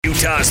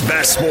Utah's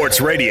best sports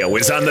radio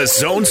is on the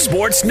Zone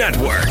Sports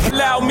Network.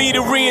 Allow me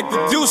to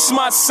reintroduce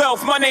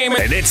myself. My name is...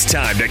 And it's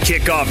time to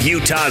kick off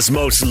Utah's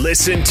most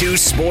listened to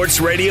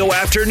sports radio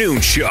afternoon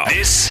show.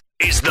 This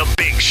is The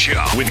Big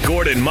Show with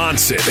Gordon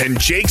Monson and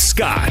Jake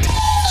Scott.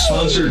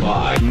 Sponsored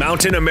by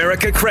Mountain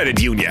America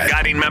Credit Union,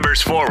 guiding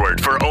members forward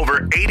for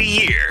over 80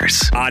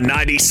 years. On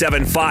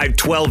 97.5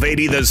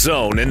 1280 The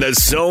Zone and the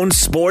Zone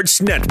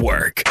Sports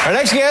Network. Our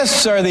next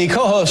guests are the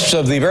co-hosts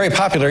of the very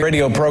popular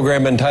radio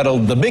program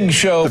entitled The Big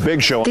Show. The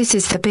Big Show. This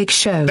is The Big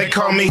Show. They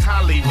call me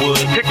Hollywood.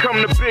 Here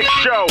come the Big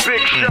Show. Big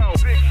Show.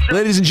 Big Show.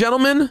 Ladies and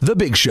gentlemen, The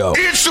Big Show.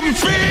 It's some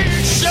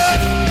Big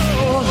Show.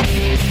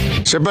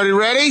 Is everybody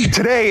ready?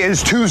 Today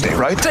is Tuesday,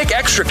 right? Take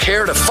extra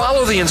care to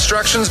follow the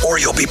instructions or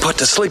you'll be put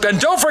to sleep. And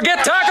don't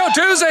forget Taco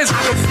Tuesdays.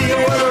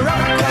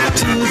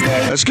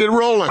 Let's get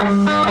rolling.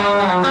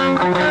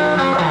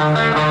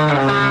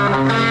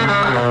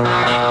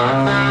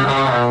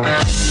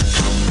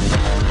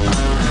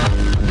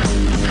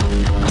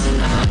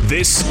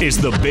 This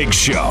is The Big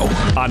Show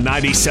on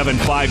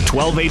 97.5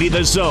 1280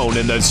 The Zone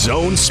and the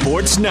Zone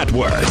Sports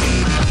Network.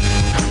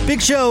 Big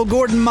Show,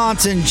 Gordon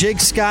Monson, Jake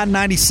Scott,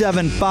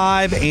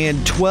 97.5 and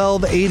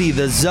 1280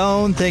 The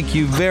Zone. Thank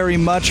you very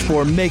much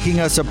for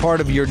making us a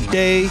part of your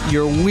day,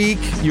 your week,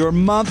 your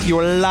month,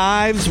 your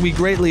lives. We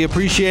greatly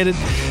appreciate it.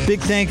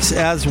 Big thanks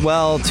as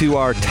well to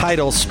our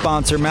title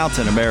sponsor,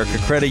 Mountain America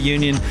Credit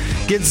Union.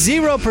 Get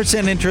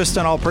 0% interest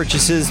on all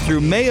purchases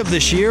through May of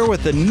this year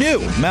with the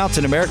new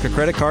Mountain America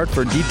credit card.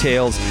 For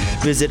details,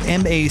 visit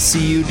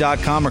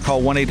macu.com or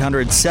call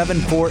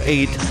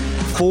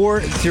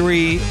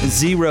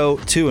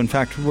 1-800-748-4302. In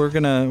fact,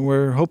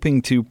 we're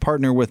hoping to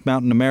partner with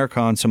Mountain America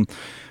on some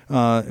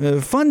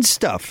fun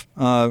stuff.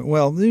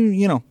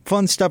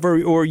 Fun stuff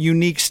or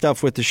unique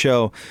stuff with the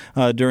show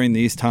during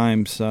these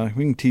times.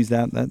 We can tease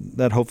that.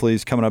 That hopefully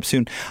is coming up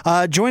soon.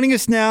 Joining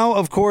us now,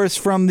 of course,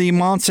 from the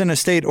Monson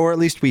Estate, or at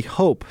least we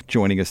hope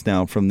joining us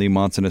now from the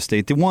Monson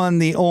Estate, the one,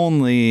 the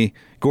only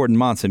Gordon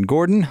Monson.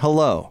 Gordon,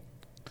 hello.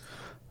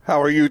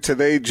 How are you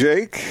today,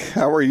 Jake?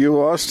 How are you,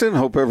 Austin?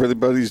 Hope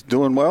everybody's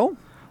doing well.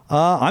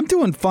 I'm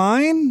doing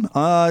fine.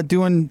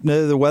 Doing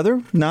the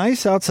weather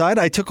nice outside.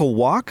 I took a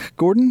walk,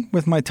 Gordon,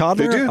 with my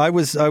toddler. Did you? I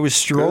was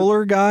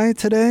stroller guy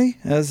today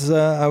as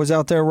I was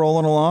out there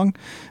rolling along.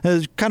 It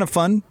was kind of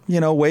fun,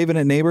 waving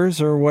at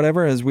neighbors or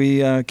whatever as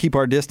we keep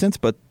our distance.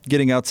 But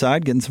getting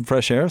outside, getting some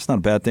fresh air, it's not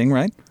a bad thing,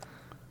 right?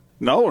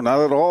 No,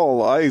 not at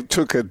all. I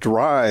took a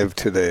drive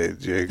today,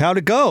 Jake. How'd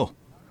it go?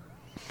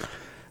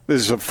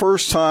 This is the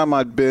first time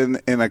I've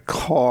been in a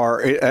car,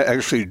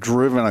 actually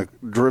driven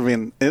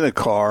in a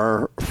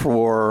car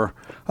for,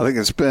 I think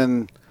it's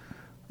been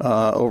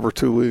over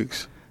 2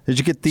 weeks. Did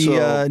you get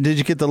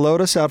the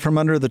Lotus out from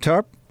under the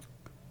tarp?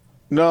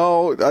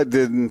 No, I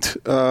didn't.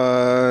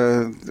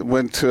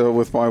 Went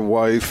with my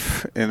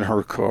wife in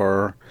her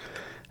car,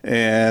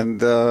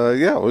 and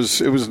it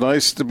was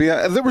nice to be.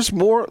 There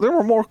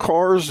were more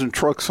cars and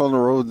trucks on the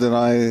road than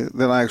I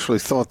actually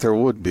thought there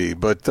would be,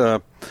 but.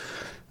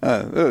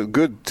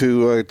 Good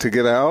to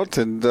get out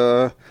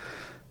and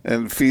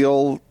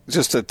feel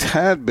just a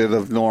tad bit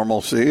of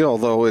normalcy,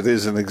 although it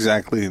isn't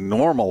exactly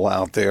normal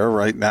out there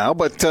right now.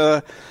 But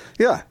do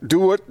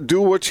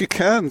what you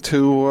can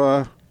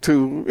to.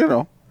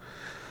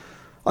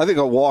 I think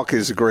a walk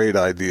is a great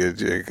idea,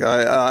 Jake.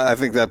 I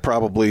think that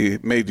probably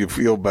made you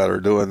feel better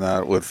doing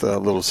that with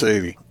little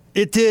Sadie.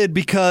 It did,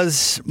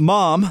 because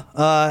Mom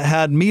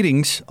had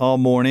meetings all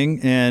morning,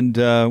 and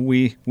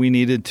we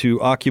needed to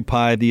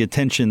occupy the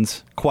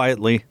attentions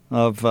quietly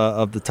of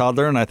the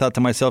toddler. And I thought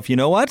to myself, you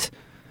know what?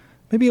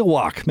 Maybe a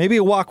walk. Maybe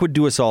a walk would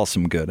do us all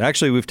some good.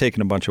 Actually, we've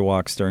taken a bunch of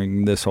walks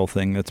during this whole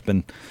thing. That's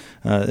been,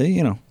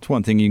 it's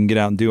one thing you can get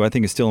out and do. I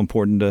think it's still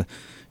important to,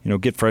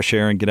 get fresh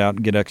air and get out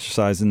and get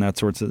exercise and that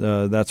sort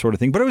of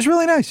thing. But it was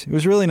really nice. It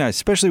was really nice,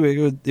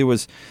 especially it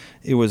was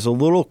a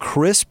little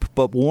crisp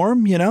but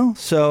warm,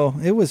 So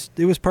it was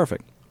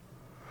perfect.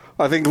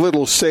 I think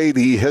little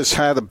Sadie has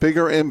had a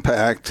bigger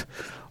impact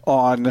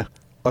on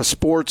a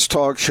sports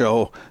talk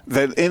show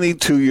than any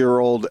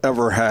 2-year-old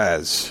ever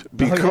has,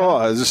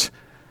 because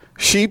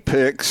she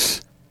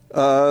picks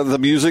the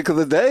music of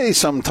the day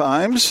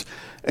sometimes.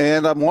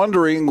 And I'm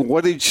wondering,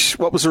 what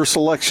was her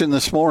selection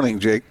this morning,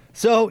 Jake?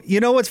 So,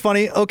 what's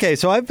funny? Okay,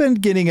 so I've been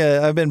putting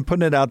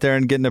it out there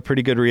and getting a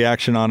pretty good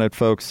reaction on it.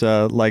 Folks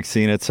like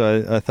seeing it,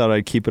 so I thought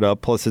I'd keep it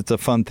up. Plus, it's a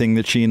fun thing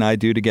that she and I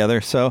do together.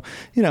 So,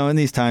 in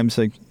these times,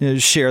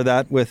 share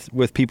that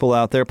with people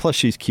out there. Plus,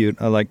 she's cute.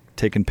 I like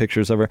taking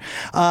pictures of her.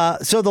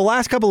 So the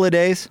last couple of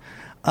days,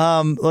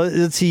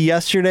 let's see,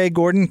 yesterday,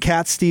 Gordon,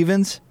 Cat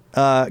Stevens.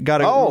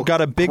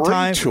 Got a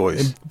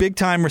big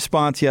time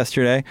response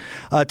yesterday.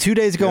 2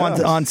 days ago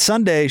on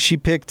Sunday, she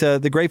picked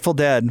the Grateful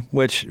Dead,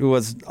 which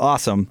was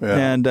awesome,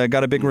 and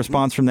got a big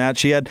response from that.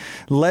 She had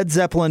Led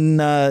Zeppelin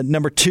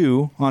number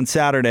 2 on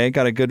Saturday,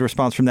 got a good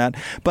response from that.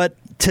 But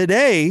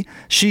today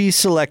she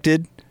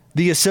selected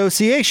The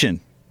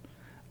Association.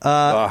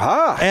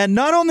 And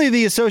not only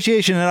The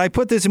Association, and I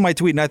put this in my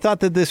tweet, and I thought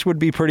that this would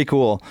be pretty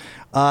cool,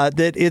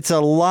 that it's a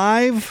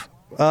live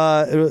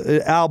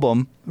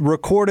album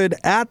recorded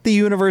at the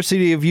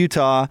University of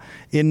Utah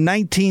in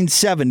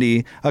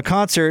 1970, a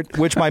concert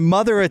which my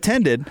mother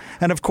attended.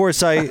 And, of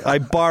course, I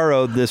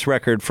borrowed this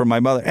record from my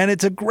mother. And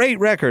it's a great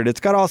record. It's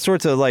got all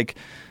sorts of,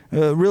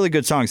 really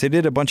good songs. They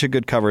did a bunch of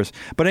good covers.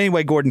 But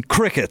anyway, Gordon,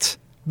 crickets.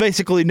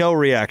 Basically no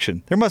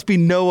reaction. There must be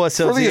no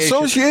association. For the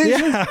association?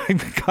 Yeah,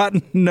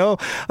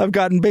 I've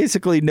gotten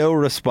basically no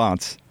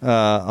response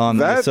on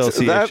the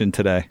association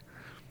today.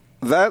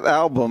 That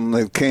album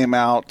that came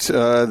out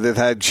that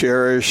had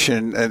Cherish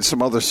and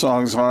some other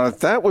songs on it,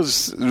 that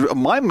was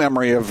my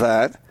memory of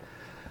that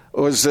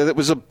was that it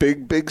was a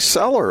big, big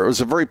seller. It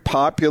was a very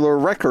popular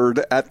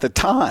record at the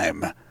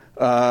time,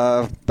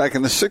 back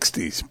in the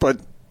 60s. But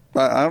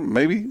I don't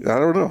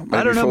know.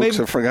 Maybe folks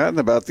have forgotten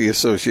about the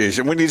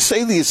association. When you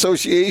say the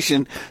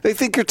association, they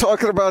think you're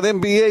talking about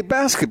NBA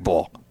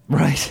basketball.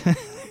 Right.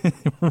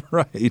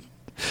 Right.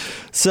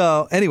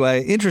 So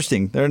anyway,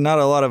 interesting. There are not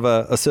a lot of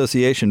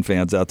association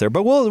fans out there,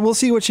 but we'll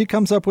see what she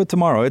comes up with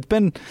tomorrow. It's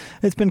been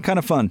kind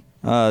of fun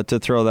to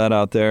throw that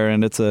out there,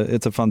 and it's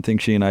a fun thing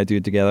she and I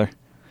do together.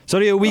 So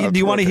do you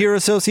want to hear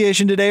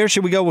association today, or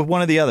should we go with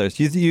one of the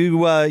others? You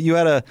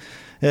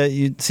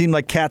seemed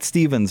like Cat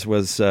Stevens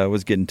was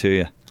getting to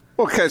you.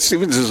 Well, Cat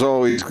Stevens is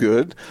always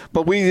good,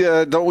 but we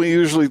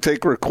usually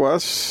take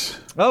requests.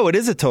 Oh, it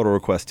is a Total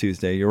Request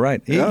Tuesday. You're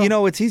right.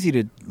 Yeah. It's easy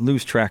to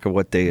lose track of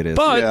what day it is.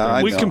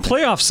 But we can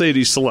play off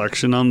Sadie's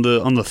selection on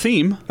the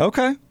theme.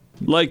 Okay.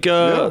 Like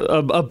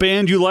a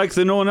band you like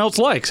that no one else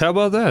likes. How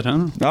about that,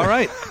 huh? All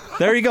right.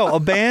 There you go. A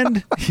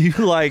band you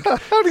like.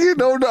 How do you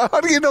know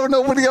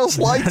nobody else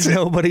likes it?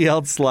 Nobody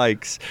else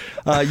likes.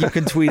 You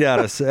can tweet at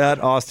us at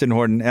Austin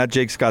Horton, at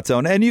Jake Scott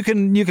Zone, and you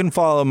can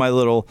follow my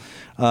little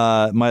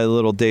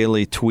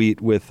daily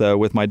tweet with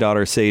my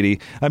daughter Sadie.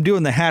 I'm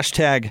doing the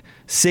hashtag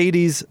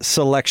Sadie's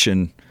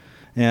Selection,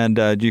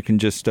 and you can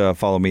just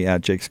follow me at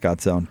Jake Scott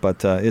Zone.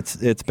 But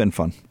it's been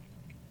fun.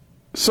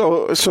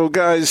 So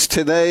guys,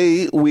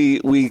 today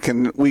we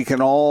can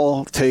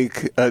all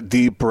take a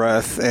deep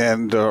breath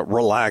and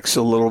relax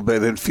a little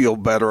bit and feel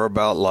better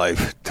about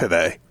life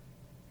today.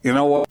 You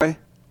know why?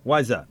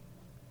 Why is that?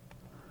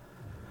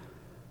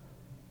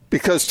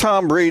 Because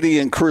Tom Brady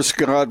and Chris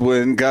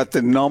Godwin got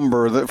the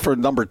number for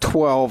number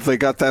 12. They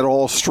got that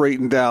all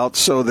straightened out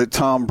so that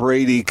Tom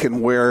Brady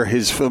can wear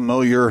his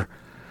familiar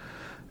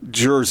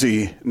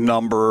jersey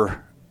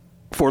number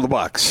for the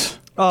Bucs.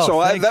 Oh,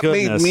 so thank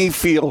goodness.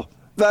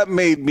 That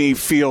made me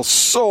feel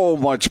so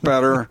much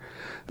better.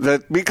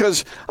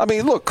 Because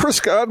look, Chris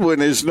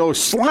Godwin is no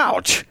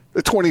slouch,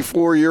 the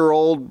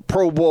 24-year-old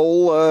Pro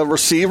Bowl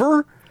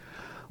receiver,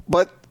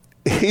 but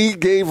he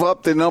gave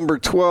up the number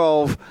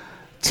 12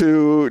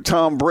 to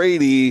Tom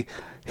Brady.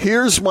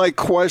 Here's my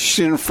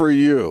question for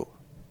you.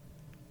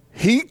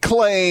 He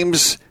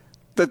claims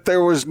that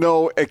there was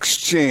no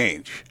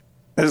exchange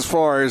as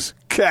far as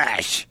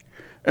cash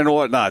and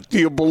whatnot. Do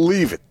you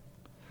believe it?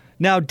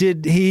 Now,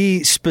 did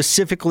he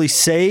specifically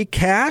say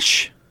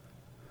cash?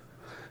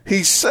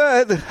 He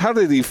said, how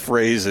did he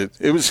phrase it?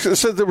 It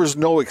said there was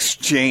no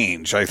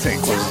exchange, I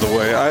think was the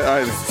way.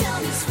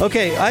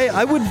 Okay,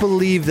 I would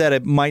believe that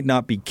it might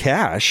not be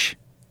cash,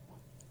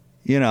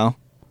 Well,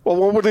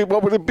 what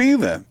would it be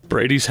then?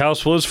 Brady's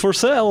house was for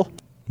sale.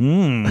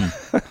 I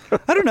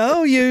don't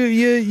know.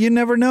 You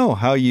never know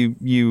how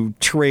you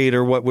trade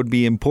or what would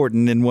be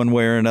important in one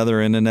way or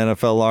another in an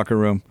NFL locker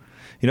room.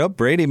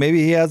 Brady,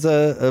 maybe he has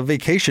a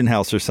vacation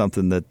house or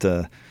something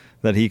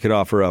that he could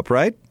offer up,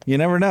 right? You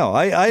never know.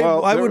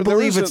 I would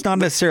believe it's not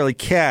necessarily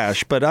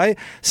cash, but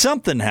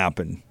something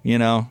happened.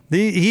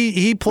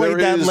 He played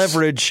that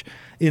leverage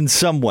in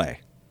some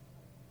way.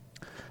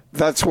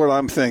 That's what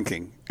I'm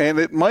thinking, and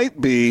it might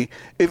be.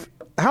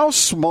 How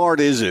smart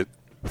is it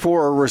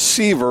for a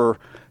receiver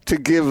to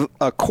give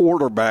a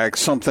quarterback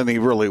something he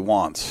really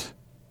wants?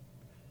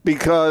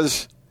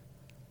 Because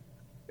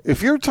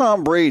if you're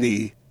Tom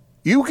Brady,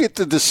 you get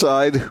to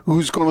decide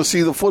who's going to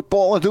see the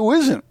football and who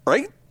isn't,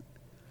 right?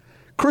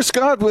 Chris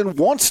Godwin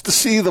wants to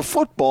see the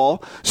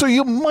football, so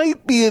you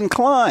might be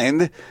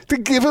inclined to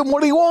give him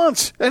what he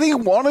wants. And he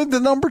wanted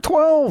the number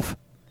 12.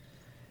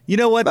 You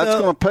know what?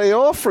 That's going to pay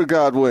off for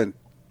Godwin.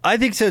 I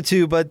think so,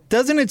 too. But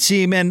doesn't it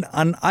seem, and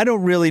I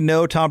don't really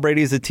know Tom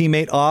Brady as a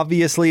teammate,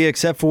 obviously,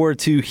 except for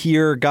to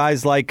hear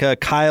guys like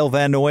Kyle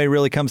Van Noy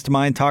really comes to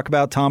mind talk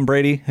about Tom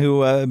Brady,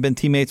 who have been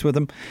teammates with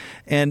him.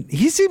 And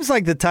he seems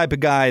like the type of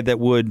guy that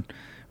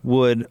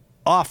would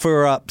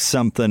offer up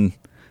something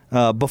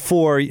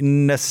before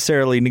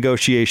necessarily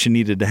negotiation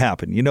needed to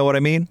happen. You know what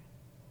I mean?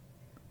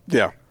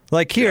 Yeah.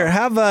 Like, here,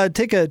 have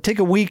take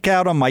a week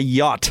out on my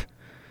yacht,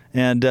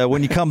 and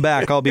when you come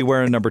back, I'll be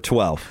wearing number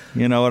 12.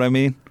 You know what I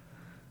mean?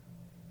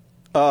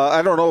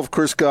 I don't know if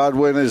Chris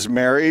Godwin is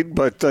married,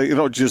 but,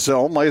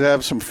 Giselle might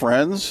have some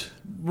friends.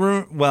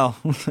 Well,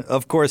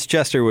 of course,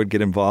 Chester would get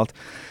involved.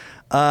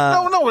 No,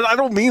 I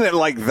don't mean it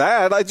like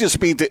that. I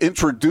just mean to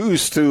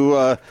introduce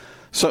to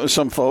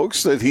some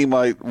folks that he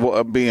might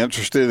be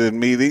interested in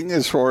meeting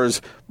as far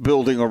as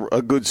building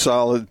a good,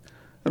 solid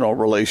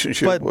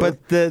relationship.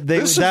 But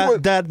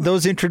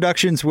those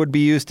introductions would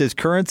be used as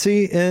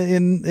currency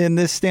in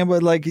this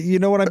standpoint. Like, you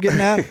know what I'm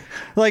getting at?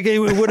 Like,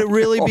 would it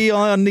really be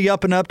on the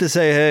up and up to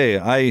say,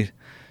 hey,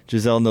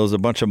 Giselle knows a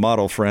bunch of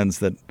model friends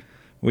that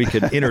we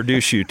could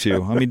introduce you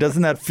to? I mean,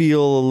 doesn't that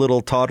feel a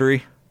little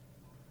tawdry?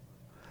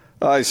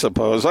 I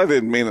suppose. I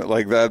didn't mean it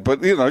like that,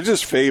 but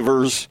just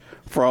favors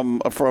from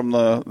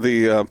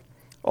the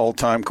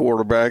all-time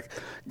quarterback.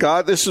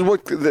 This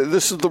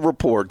is the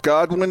report.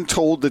 Godwin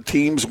told the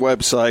team's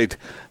website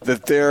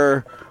that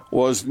there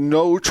was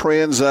no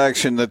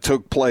transaction that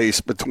took place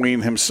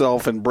between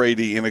himself and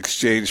Brady in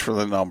exchange for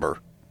the number.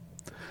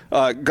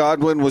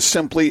 Godwin was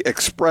simply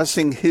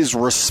expressing his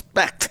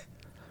respect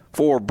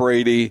for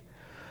Brady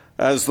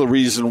as the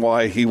reason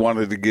why he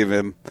wanted to give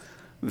him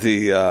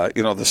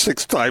the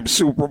six-time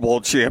Super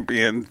Bowl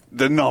champion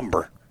the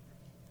number.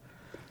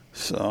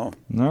 So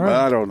all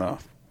right. I don't know.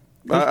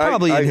 It's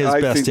probably in his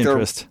best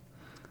interest.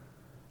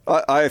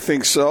 I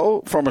think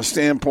so, from a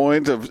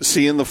standpoint of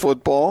seeing the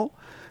football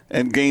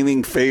and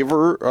gaining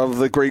favor of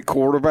the great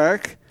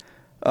quarterback,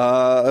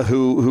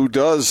 who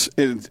does,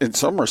 in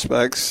some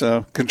respects,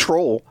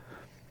 control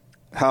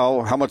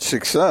how much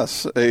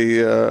success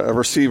a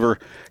receiver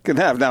can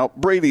have. Now,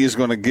 Brady is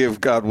going to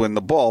give Godwin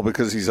the ball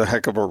because he's a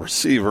heck of a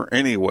receiver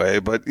anyway,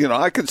 but,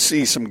 I could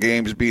see some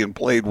games being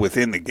played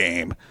within the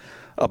game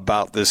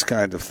about this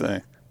kind of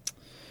thing.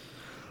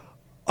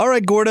 All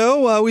right,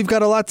 Gordo, we've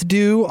got a lot to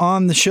do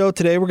on the show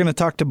today. We're going to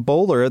talk to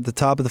Bowler at the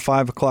top of the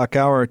 5 o'clock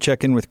hour,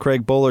 check in with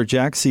Craig Bowler,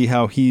 Jack, see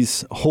how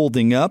he's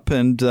holding up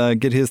and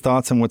get his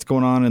thoughts on what's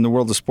going on in the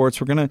world of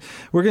sports. We're going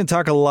to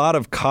talk a lot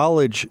of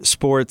college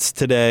sports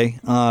today,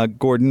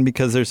 Gordon,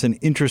 because there's an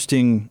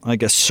interesting,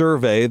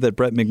 survey that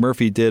Brett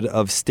McMurphy did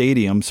of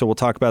stadiums. So we'll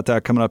talk about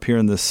that coming up here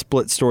in the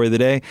split story of the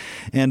day.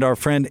 And our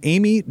friend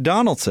Amy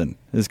Donaldson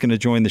is going to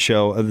join the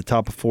show at the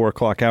top of 4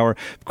 o'clock hour.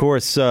 Of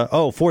course,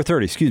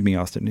 4:30, excuse me,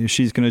 Austin.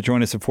 She's going to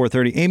join us at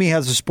 4:30. Amy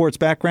has a sports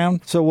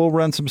background, so we'll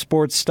run some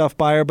sports stuff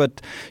by her,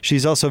 but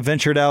she's also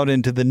ventured out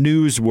into the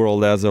news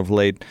world as of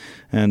late,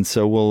 and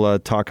so we'll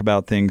talk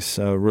about things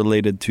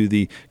related to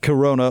the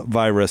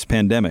coronavirus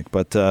pandemic.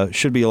 But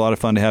should be a lot of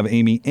fun to have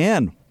Amy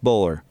and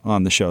Bowler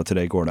on the show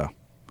today, Gordo.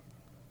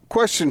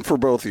 Question for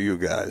both of you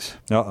guys.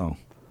 Uh-oh.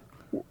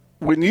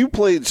 When you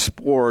played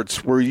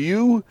sports, were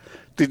you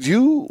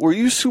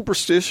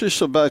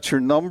superstitious about your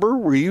number?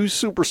 Were you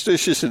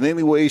superstitious in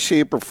any way,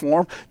 shape, or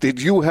form?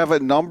 Did you have a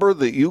number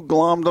that you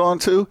glommed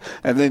onto,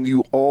 and then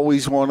you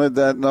always wanted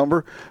that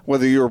number,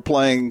 whether you were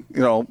playing,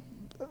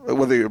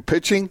 whether you're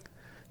pitching,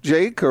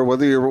 Jake, or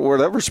whether you're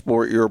whatever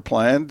sport you were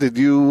playing? Did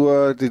you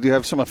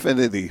have some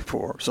affinity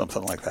for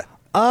something like that?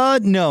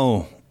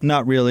 No.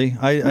 Not really.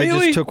 I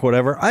just took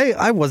whatever.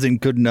 I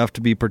wasn't good enough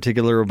to be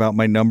particular about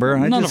my number.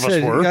 None of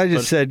us were. I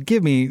just said,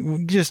 give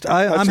me just.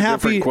 I'm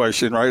happy. Different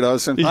question, right,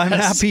 Austin? Yes.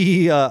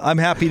 I'm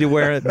happy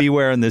to be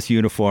wearing this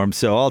uniform.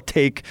 So I'll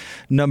take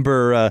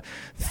number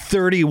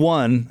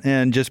 31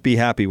 and just be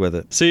happy with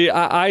it. See,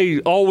 I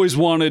always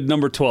wanted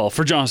number 12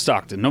 for John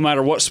Stockton. No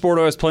matter what sport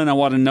I was playing, I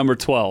wanted number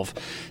 12.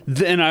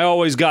 Then I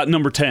always got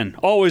number 10.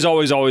 Always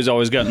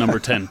got number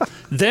 10.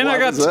 Then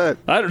Why was that?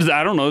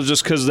 I don't know,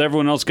 just because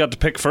everyone else got to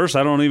pick first.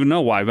 I don't even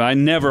know why, but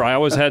I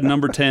always had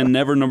number 10,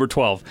 never number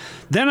 12.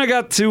 Then I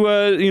got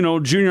to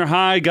junior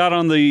high, got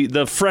on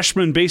the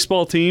freshman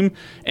baseball team,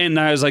 and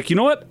I was like, you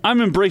know what? I'm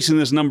embracing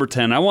this number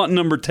 10. I want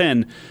number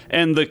 10.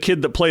 And the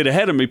kid that played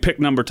ahead of me picked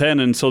number 10,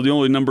 and so the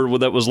only number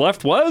that was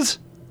left was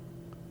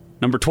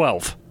number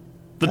 12.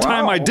 The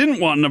time I didn't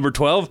want number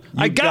 12,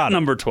 I got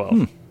number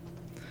 12.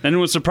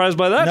 Anyone surprised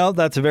by that? No,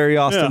 that's a very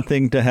Austin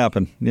thing to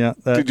happen. Yeah.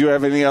 Did you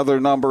have any other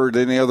number at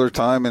any other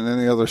time in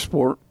any other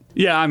sport?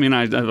 Yeah, I mean,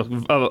 I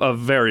have a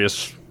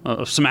various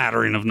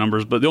smattering of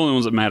numbers, but the only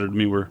ones that mattered to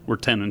me were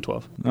 10 and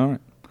 12. All right.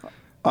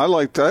 I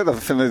had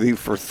affinity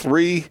for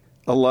 3,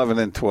 11,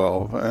 and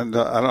 12, and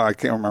I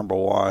can't remember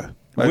why.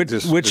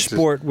 Which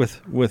sport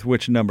with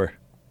which number?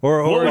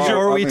 Or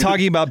are we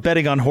talking about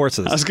betting on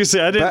horses? I was going to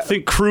say, I didn't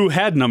think crew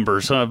had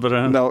numbers.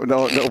 But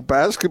No.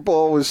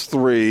 Basketball was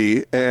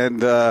 3,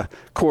 and, of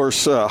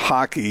course,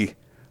 hockey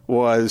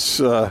was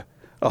a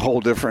whole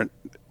different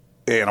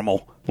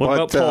animal.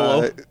 What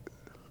about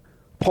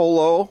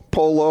polo?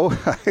 Polo.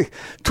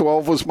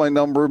 12 was my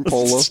number in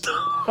polo.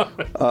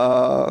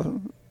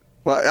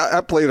 Well,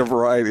 I played a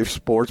variety of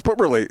sports, but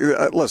really,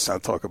 let's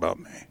not talk about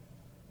me.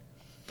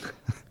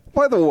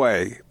 By the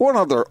way, one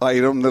other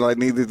item that I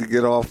needed to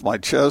get off my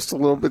chest a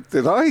little bit.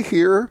 Did I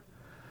hear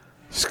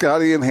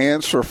Scotty and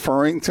Hans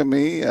referring to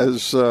me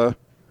as the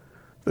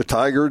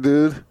Tiger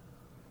dude?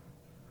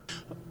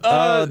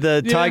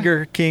 The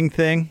Tiger King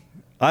thing?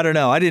 I don't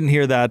know. I didn't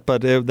hear that,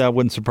 but that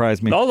wouldn't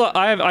surprise me. Although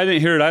I didn't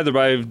hear it either,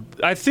 but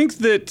I think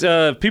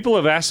that people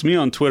have asked me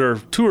on Twitter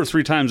 2 or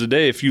 3 times a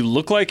day if you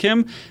look like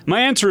him. My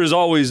answer is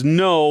always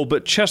no,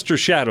 but Chester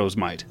Shadows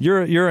might.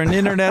 You're an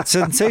internet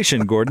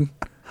sensation, Gordon.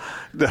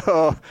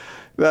 No,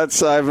 I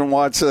haven't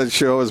watched that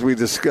show as we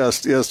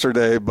discussed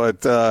yesterday,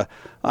 but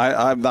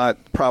I'm not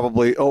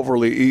probably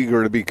overly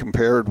eager to be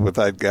compared with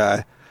that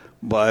guy.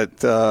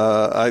 But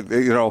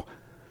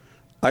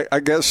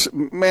I guess,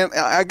 man,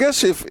 I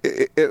guess if,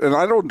 and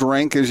I don't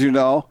drink, as you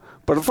know,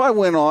 but if I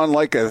went on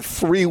like a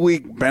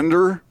 3-week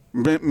bender,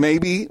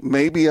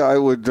 maybe I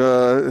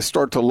would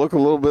start to look a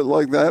little bit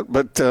like that.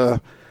 But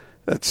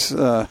that's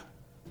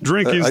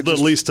drinking's the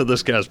least of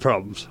this guy's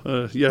problems.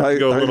 You have to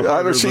go a little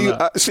harder than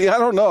that. See, I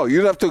don't know.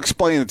 You'd have to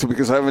explain it to me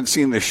because I haven't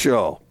seen the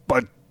show,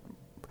 but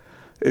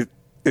it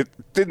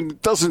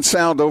doesn't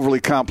sound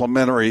overly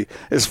complimentary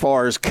as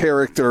far as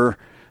character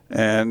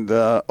and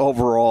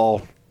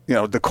overall,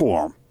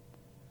 decorum.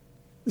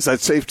 Is that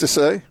safe to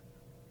say?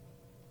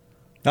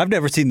 I've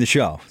never seen the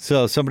show,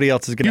 so somebody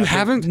else is going to... You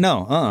haven't?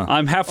 No.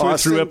 I'm halfway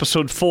through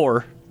episode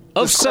 4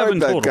 of 7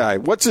 that total. Guy.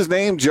 What's his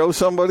name? Joe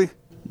somebody?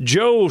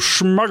 Joe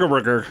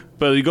Schmuggerberger,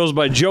 but he goes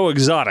by Joe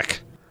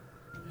Exotic.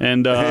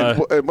 And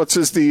what's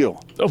his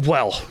deal?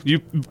 Well, you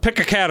pick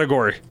a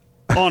category.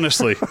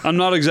 Honestly, I'm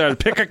not exaggerating.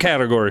 Pick a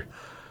category.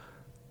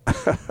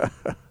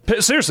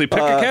 Seriously, pick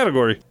a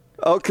category.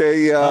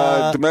 Okay,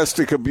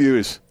 domestic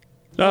abuse.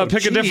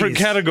 Pick a different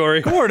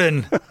category.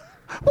 Gordon.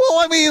 Well,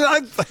 I mean,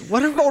 I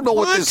don't know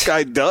what this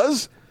guy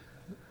does.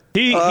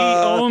 He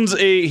owns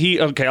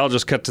okay, I'll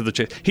just cut to the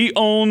chase. He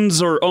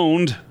owns or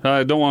owned,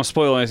 I don't want to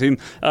spoil anything,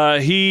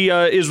 he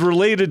is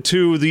related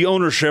to the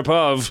ownership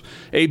of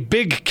a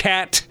big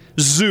cat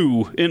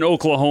zoo in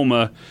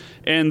Oklahoma.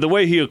 And the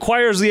way he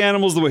acquires the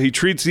animals, the way he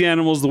treats the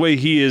animals, the way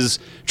he is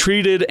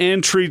treated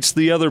and treats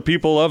the other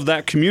people of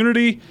that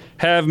community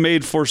have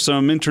made for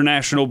some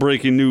international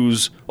breaking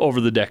news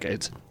over the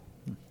decades.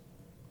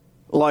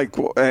 Like,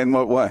 in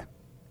what way?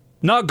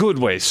 Not good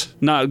ways.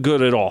 Not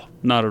good at all.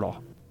 Not at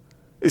all.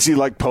 Is he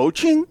like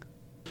poaching?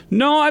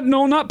 No,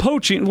 not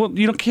poaching. Well,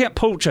 you can't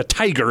poach a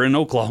tiger in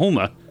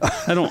Oklahoma.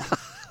 I don't...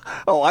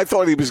 Oh, I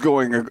thought he was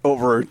going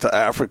over to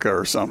Africa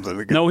or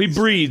something. No, he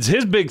breeds.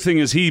 His big thing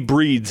is he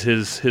breeds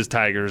his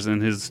tigers and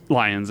his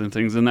lions and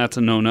things, and that's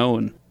a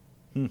no-no.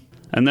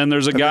 And then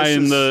there's a guy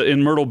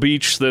in Myrtle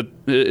Beach that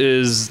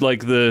is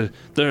like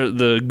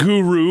the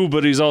guru,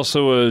 but he's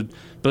also a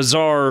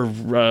bizarre. I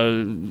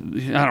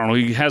don't know.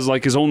 He has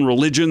like his own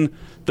religion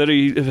that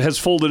he has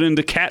folded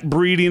into cat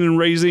breeding and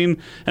raising.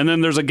 And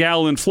then there's a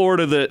gal in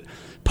Florida that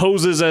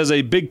poses as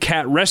a big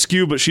cat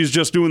rescue, but she's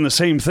just doing the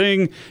same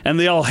thing, and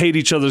they all hate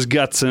each other's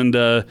guts, and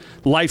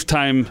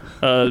lifetime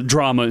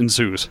drama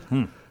ensues.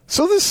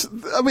 So this,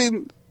 I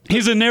mean...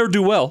 He's a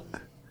ne'er-do-well.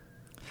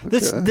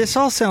 This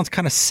all sounds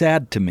kind of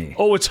sad to me.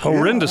 Oh, it's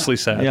horrendously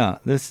sad. Yeah,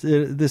 this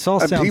all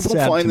sounds sad to me. And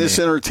people find this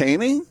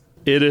entertaining?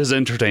 It is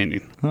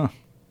entertaining. Huh.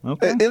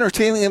 Okay.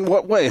 Entertaining in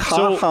what way?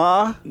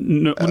 Ha?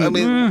 No, I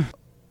mean...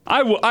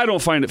 I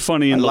don't find it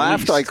funny in the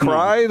laughed, least. I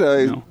cried,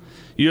 No.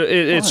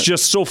 It's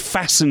just so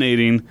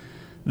fascinating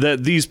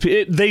that these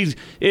they're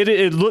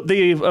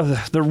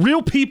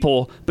real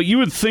people, but you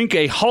would think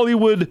a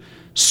Hollywood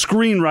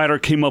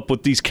screenwriter came up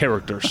with these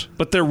characters,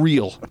 but they're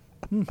real.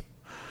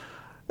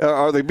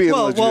 Are they being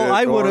legit? Well,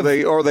 I would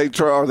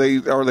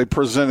are they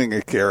presenting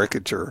a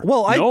caricature?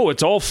 Well, no,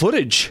 it's all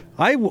footage.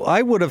 I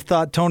would have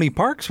thought Tony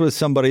Parks was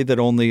somebody that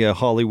only a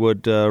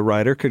Hollywood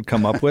writer could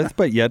come up with,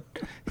 but yet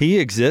he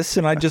exists,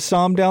 and I just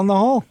saw him down the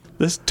hall.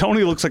 This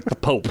Tony looks like the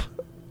Pope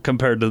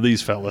compared to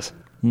these fellas.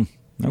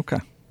 Okay,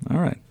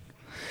 all right.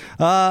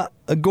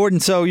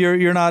 Gordon, so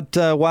you're not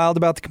wild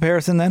about the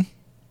comparison then?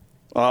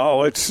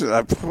 Oh, it's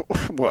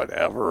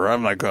whatever.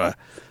 I'm not gonna.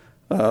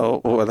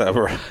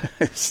 Whatever.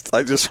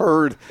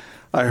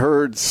 I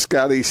heard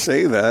Scotty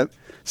say that.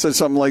 Said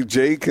something like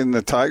Jake and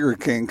the Tiger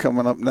King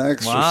coming up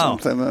next or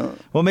something.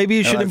 Well, maybe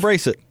you should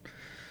embrace it.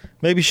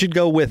 Maybe you should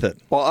go with it.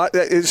 Well,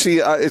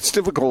 it's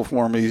difficult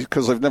for me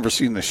because I've never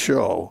seen the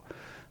show.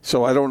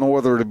 So I don't know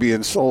whether to be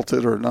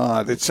insulted or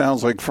not. It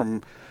sounds like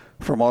from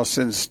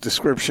Austin's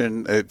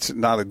description, it's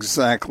not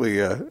exactly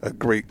a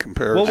great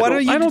comparison.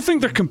 Well, I don't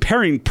think they're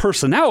comparing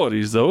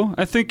personalities, though.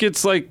 I think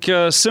it's like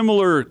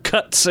similar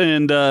cuts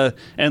and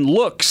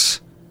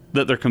looks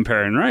that they're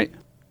comparing, right?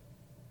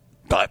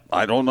 But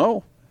I don't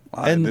know.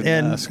 And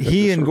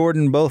he and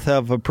Gordon both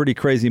have a pretty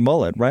crazy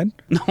mullet, right?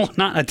 No,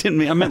 not. I didn't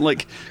mean. I meant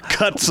like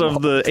cuts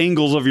of the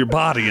angles of your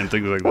body and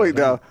things like that. Wait,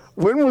 now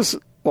when was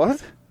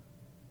what?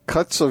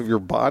 Cuts of your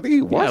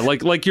body? What? Yeah,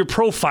 like your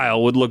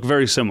profile would look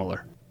very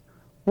similar.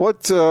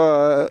 What?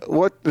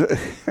 Okay.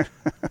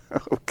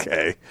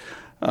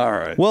 All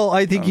right. Well,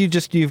 I think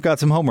you've got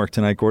some homework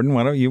tonight, Gordon.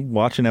 Why don't you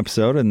watch an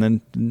episode and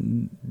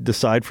then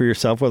decide for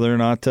yourself whether or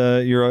not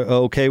you're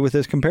okay with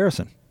this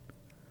comparison?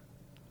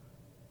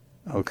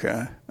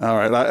 Okay. All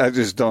right. I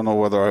just don't know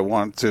whether I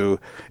want to.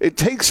 It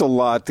takes a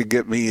lot to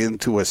get me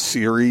into a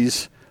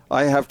series.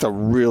 I have to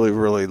really,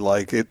 really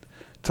like it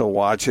to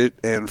watch it.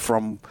 And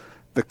from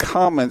the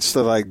comments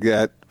that I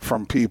get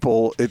from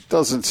people, it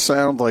doesn't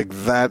sound like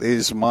that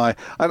is my...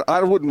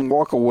 I wouldn't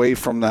walk away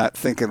from that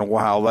thinking,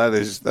 wow, that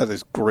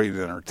is great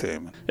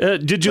entertainment.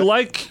 Did you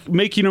like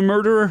Making a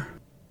Murderer?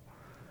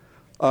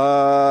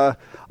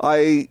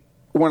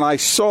 When I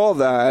saw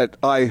that,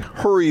 I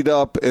hurried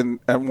up and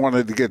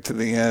wanted to get to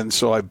the end,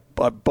 so I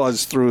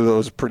buzzed through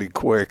those pretty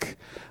quick.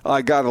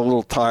 I got a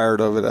little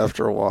tired of it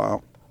after a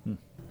while.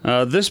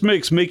 This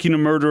makes Making a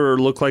Murderer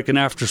look like an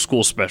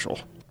after-school special.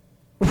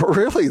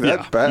 Really?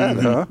 That bad,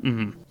 huh?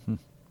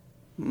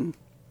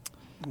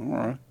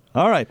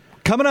 All right.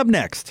 Coming up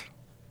next.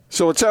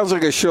 So it sounds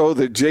like a show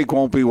that Jake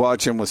won't be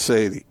watching with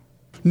Sadie.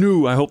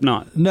 No, I hope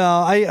not. No,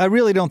 I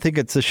really don't think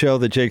it's a show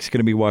that Jake's going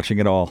to be watching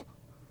at all.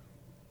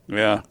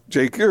 Yeah,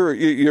 Jake,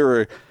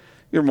 you're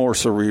more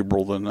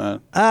cerebral than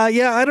that.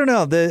 Yeah, I don't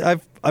know.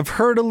 I've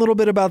heard a little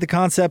bit about the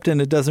concept,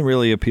 and it doesn't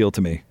really appeal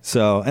to me.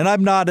 So, and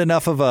I'm not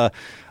enough of a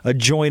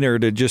joiner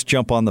to just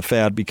jump on the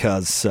fad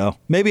because. So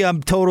maybe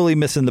I'm totally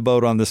missing the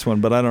boat on this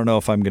one, but I don't know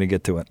if I'm going to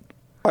get to it.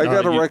 I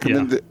got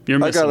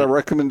a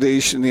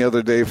recommendation the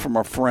other day from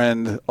a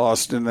friend,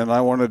 Austin, and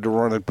I wanted to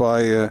run it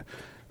by you.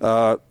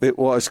 It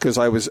was because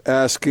I was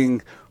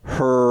asking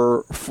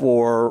her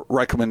for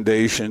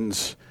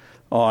recommendations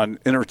on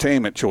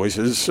entertainment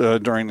choices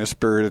during this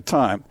period of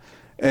time.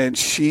 And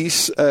she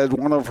said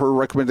one of her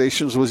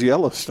recommendations was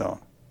Yellowstone.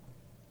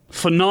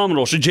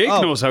 Phenomenal. So Jake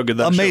knows how good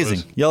that amazing.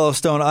 show is.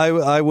 Yellowstone,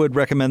 I would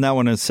recommend that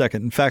one in a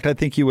second. In fact, I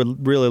think you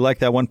would really like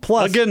that one.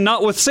 Plus, again,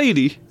 not with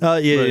Sadie.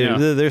 Yeah.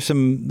 There's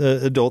some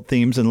adult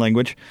themes and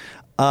language.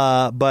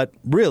 But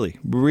really,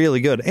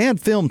 really good. And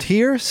filmed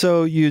here,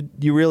 so you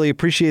really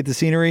appreciate the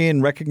scenery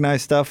and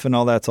recognize stuff, and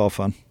all that's all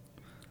fun.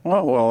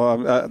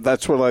 Well,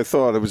 that's what I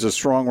thought. It was a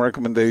strong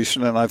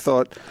recommendation, and I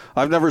thought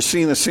I've never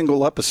seen a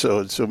single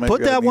episode, so maybe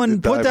put that one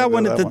at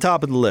the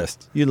top of the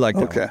list. You'd like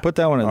that one. Put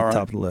that one at the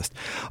top of the list.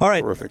 All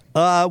right. Terrific.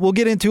 We'll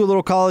get into a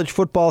little college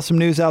football, some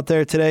news out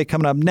there today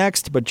coming up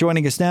next. But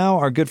joining us now,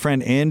 our good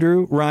friend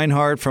Andrew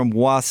Reinhardt from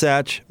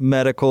Wasatch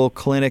Medical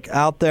Clinic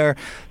out there,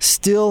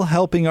 still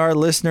helping our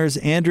listeners.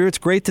 Andrew, it's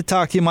great to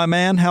talk to you, my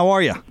man. How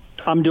are you?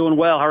 I'm doing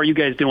well. How are you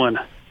guys doing?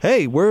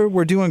 Hey,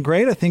 we're doing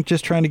great. I think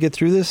just trying to get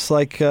through this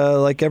like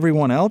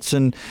everyone else.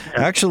 And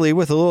actually,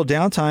 with a little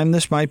downtime,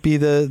 this might be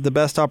the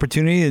best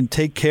opportunity to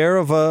take care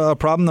of a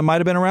problem that might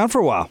have been around for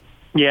a while.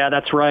 Yeah,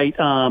 that's right.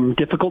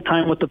 Difficult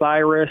time with the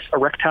virus,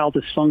 erectile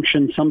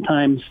dysfunction.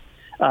 Sometimes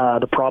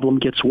the problem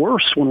gets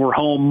worse when we're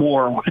home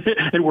more,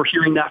 and we're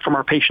hearing that from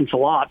our patients a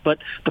lot. But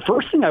the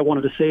first thing I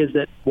wanted to say is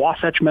that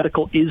Wasatch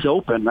Medical is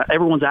open.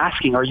 Everyone's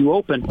asking, are you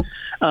open?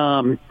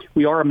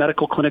 We are a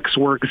medical clinic,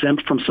 so we're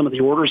exempt from some of the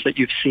orders that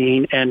you've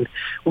seen, and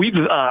we've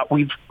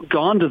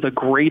gone to the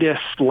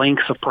greatest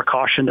lengths of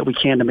precaution that we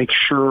can to make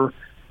sure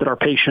that our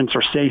patients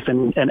are safe.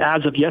 And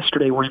as of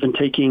yesterday, we're even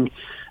taking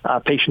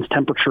patients'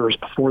 temperatures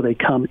before they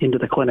come into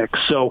the clinic.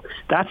 So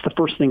that's the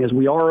first thing is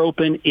we are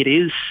open. It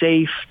is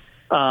safe.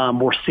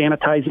 We're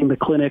sanitizing the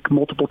clinic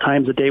multiple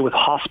times a day with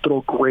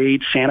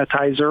hospital-grade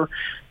sanitizer.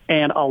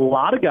 And a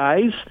lot of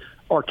guys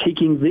are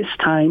taking this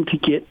time to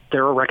get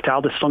their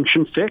erectile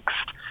dysfunction fixed.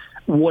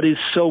 What is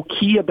so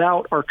key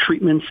about our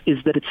treatments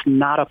is that it's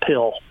not a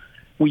pill.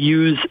 We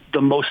use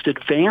the most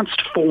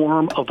advanced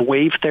form of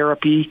wave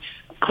therapy,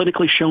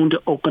 clinically shown to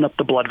open up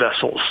the blood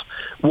vessels.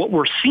 What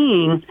we're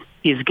seeing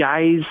is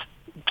guys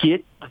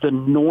get the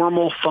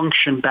normal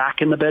function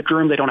back in the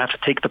bedroom. They don't have to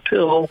take the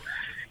pill.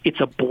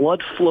 It's a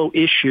blood flow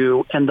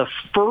issue, and the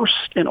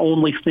first and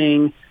only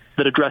thing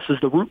that addresses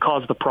the root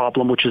cause of the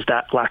problem, which is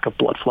that lack of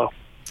blood flow.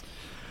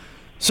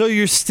 So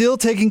you're still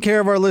taking care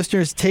of our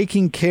listeners,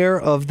 taking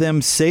care of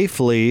them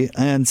safely.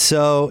 And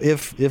so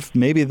if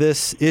maybe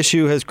this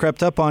issue has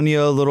crept up on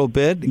you a little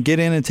bit, get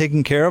in and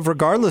taken care of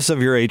regardless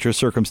of your age or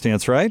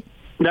circumstance, right?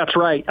 That's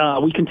right.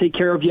 We can take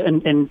care of you.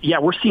 And yeah,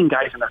 we're seeing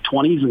guys in their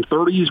 20s and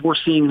 30s. We're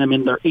seeing them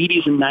in their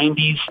 80s and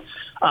 90s.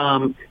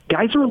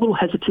 Guys are a little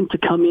hesitant to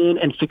come in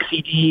and fix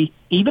ED.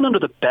 Even under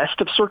the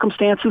best of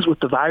circumstances with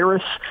the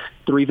virus,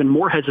 they're even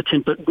more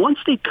hesitant. But once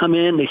they come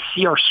in, they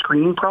see our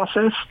screening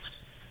process,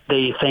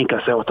 they thank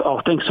us.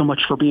 Oh, thanks so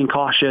much for being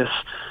cautious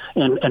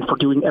and for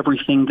doing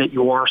everything that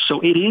you are.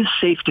 So it is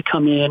safe to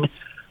come in.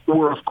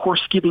 We're, of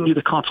course, giving you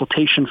the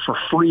consultation for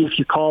free if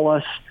you call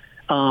us.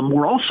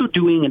 We're also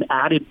doing an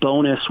added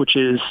bonus, which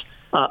is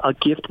a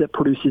gift that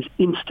produces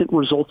instant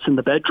results in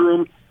the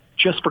bedroom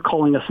just for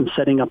calling us and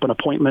setting up an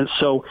appointment.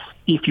 So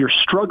if you're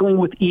struggling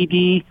with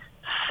ED,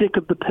 sick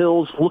of the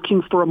pills,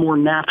 looking for a more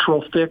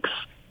natural fix,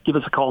 give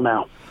us a call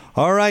now.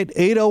 All right,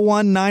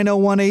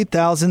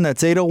 801-901-8000.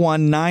 That's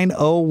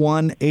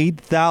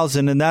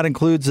 801-901-8000. And that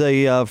includes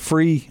a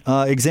free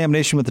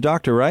examination with the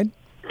doctor, right?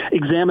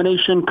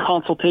 Examination,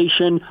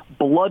 consultation,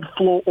 blood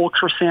flow,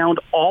 ultrasound,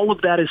 all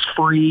of that is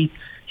free.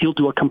 He'll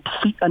do a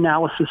complete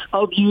analysis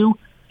of you,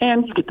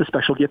 and you get the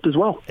special gift as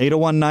well.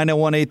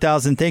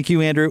 801-901-8000. Thank you,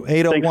 Andrew.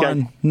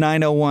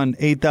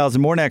 801-901-8000.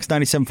 More next,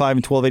 97.5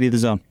 and 1280 The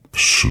Zone.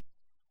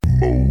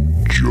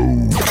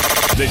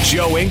 The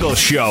Joe Ingles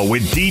Show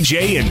with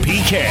DJ and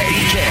PK.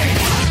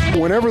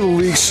 Whenever the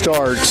league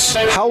starts,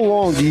 how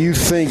long do you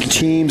think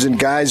teams and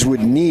guys would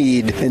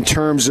need in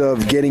terms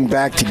of getting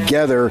back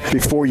together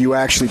before you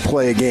actually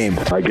play a game?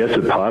 I guess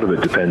a part of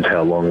it depends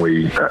how long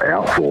we are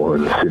out for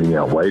and sitting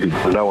out waiting.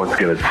 No one's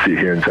going to sit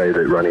here and say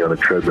that running on a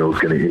treadmill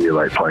is going to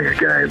emulate playing a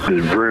game.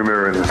 There's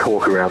rumor and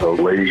talk around the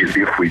league,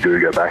 if we do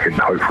go back and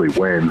hopefully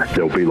when,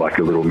 there'll be like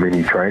a little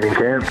mini training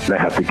camp. They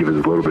have to give us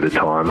a little bit of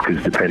time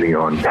because depending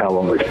on how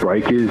long this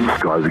break is,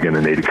 guys are going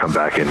to need to come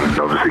back and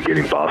obviously get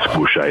in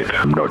basketball shape,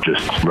 not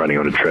just running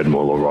on a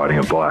treadmill or riding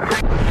a bike.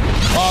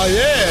 Oh,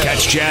 yeah.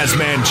 Catch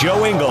Jazzman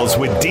Joe Ingles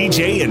with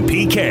DJ and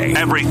PK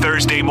every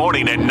Thursday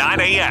morning at 9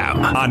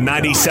 a.m. on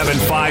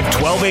 97.5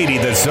 1280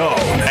 The Zone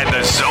and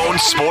The Zone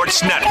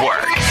Sports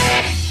Network.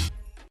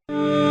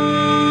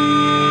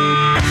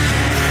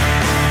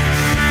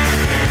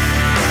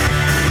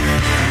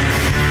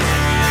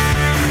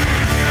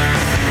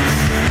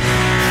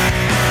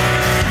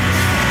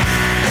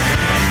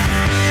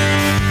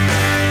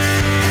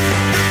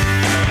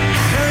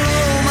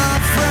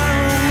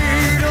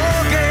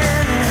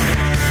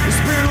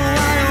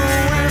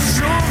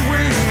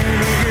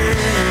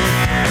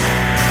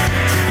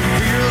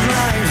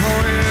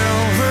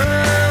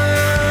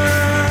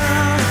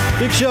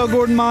 Big Show,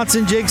 Gordon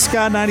Monson, Jake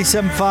Scott,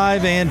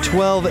 97.5 and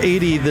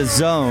 1280 The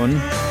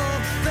Zone.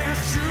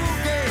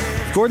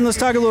 Gordon, let's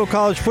talk a little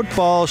college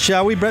football,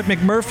 shall we? Brett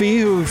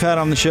McMurphy, who we've had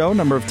on the show a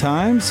number of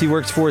times, he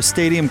works for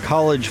Stadium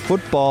College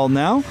Football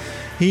now.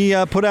 He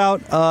put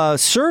out a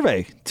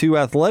survey to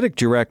athletic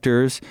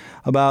directors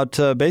about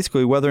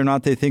basically whether or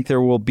not they think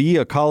there will be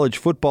a college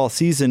football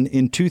season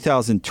in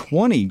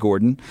 2020,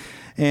 Gordon.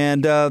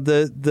 And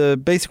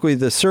basically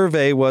the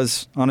survey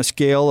was on a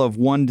scale of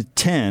 1 to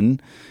 10.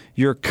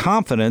 Your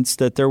confidence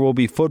that there will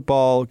be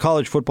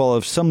college football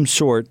of some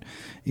sort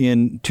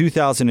in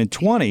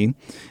 2020,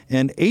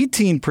 and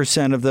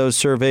 18% of those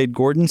surveyed,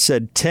 Gordon,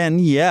 said 10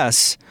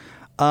 yes.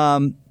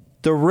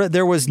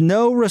 There was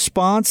no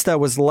response that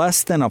was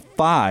less than a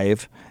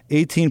 5,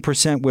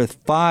 18% with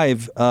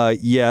 5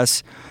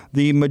 yes.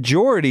 The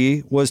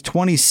majority was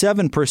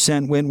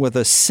 27% went with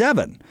a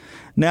 7.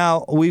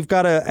 Now, we've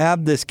got to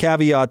add this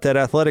caveat that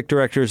athletic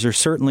directors are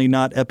certainly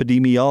not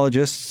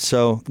epidemiologists,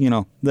 so,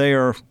 they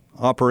are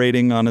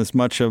operating on as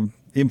much of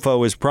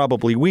info as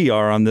probably we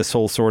are on this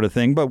whole sort of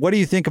thing. But what do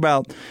you think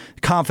about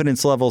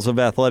confidence levels of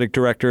athletic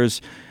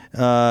directors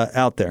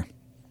out there?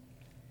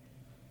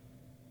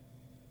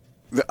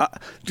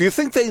 Do you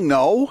think they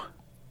know?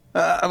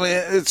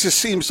 It just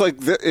seems like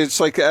it's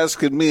like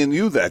asking me and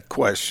you that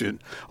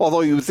question.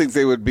 Although you would think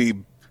they would be,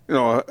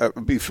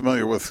 be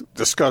familiar with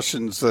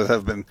discussions that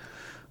have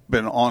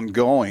been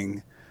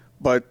ongoing.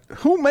 But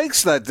who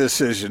makes that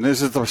decision?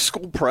 Is it the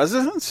school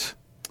presidents?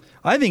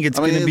 I think it's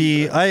going to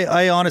be.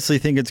 I honestly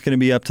think it's going to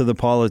be up to the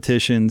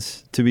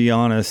politicians. To be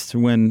honest,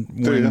 when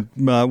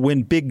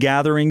big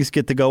gatherings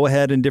get the go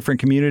ahead in different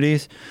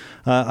communities,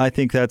 I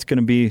think that's going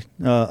to be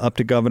up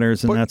to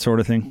governors and that sort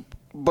of thing.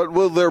 But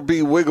will there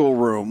be wiggle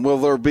room? Will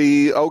there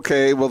be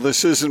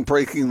this isn't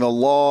breaking the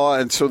law,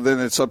 and so then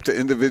it's up to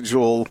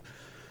individual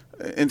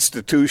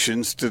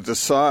institutions to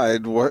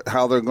decide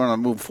how they're going to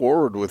move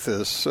forward with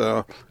this,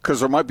 because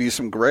there might be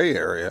some gray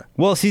area.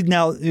 Well, see,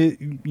 now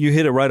you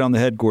hit it right on the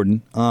head,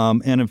 Gordon.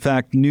 And in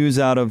fact, news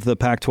out of the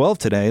Pac-12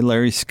 today,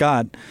 Larry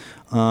Scott,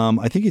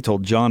 I think he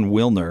told John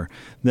Wilner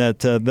that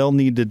they'll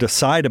need to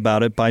decide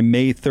about it by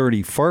May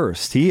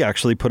 31st. He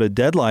actually put a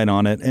deadline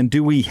on it. And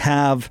do we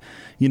have,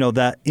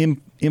 that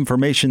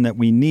information that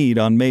we need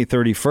on May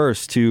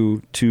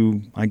 31st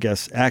to I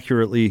guess,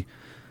 accurately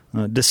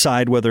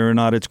decide whether or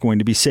not it's going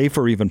to be safe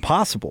or even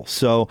possible.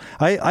 So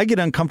I get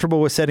uncomfortable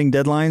with setting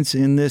deadlines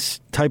in this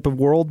type of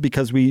world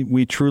because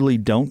we truly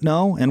don't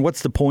know. And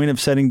what's the point of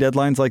setting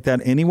deadlines like that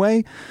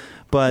anyway?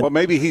 But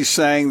maybe he's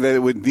saying that it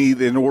would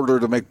need, in order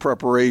to make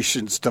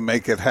preparations to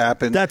make it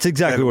happen. That's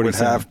exactly what he's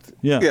saying.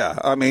 Yeah.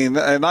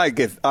 And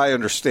I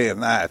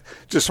understand that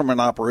just from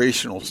an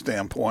operational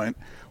standpoint,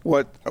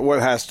 what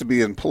has to be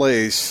in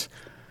place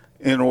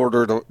in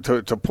order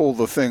to pull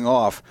the thing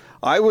off.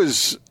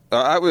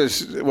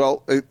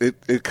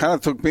 It kind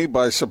of took me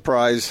by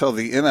surprise how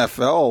the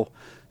NFL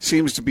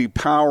seems to be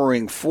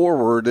powering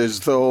forward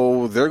as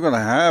though they're going to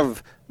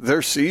have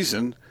their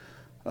season,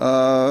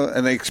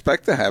 and they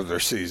expect to have their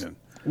season.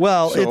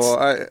 Well,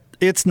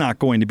 it's not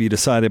going to be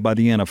decided by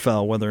the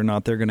NFL whether or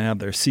not they're going to have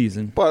their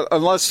season. But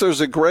unless there's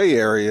a gray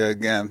area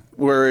again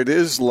where it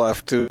is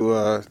left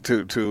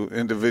to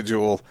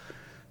individual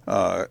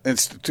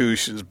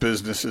institutions,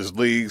 businesses,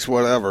 leagues,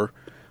 whatever,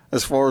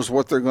 as far as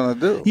what they're going to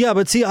do. Yeah,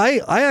 but see, I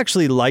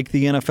actually like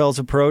the NFL's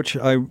approach.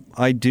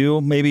 I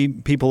do. Maybe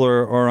people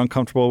are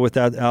uncomfortable with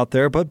that out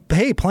there. But,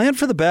 hey, plan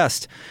for the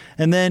best.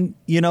 And then,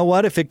 you know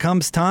what? If it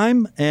comes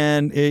time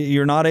and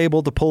you're not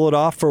able to pull it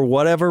off for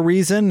whatever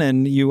reason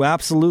and you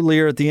absolutely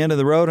are at the end of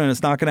the road and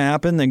it's not going to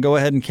happen, then go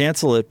ahead and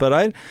cancel it.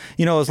 But,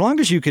 as long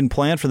as you can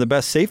plan for the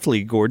best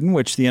safely, Gordon,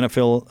 which the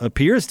NFL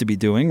appears to be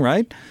doing,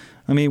 right?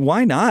 I mean,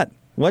 why not?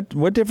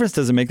 What difference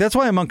does it make? That's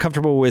why I'm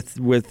uncomfortable with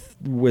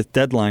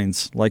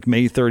deadlines like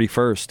May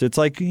 31st. It's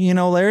like,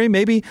 Larry,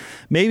 maybe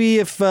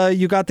if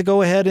you got to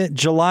go ahead at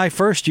July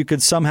 1st, you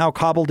could somehow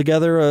cobble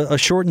together a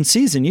shortened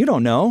season. You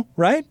don't know,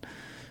 right?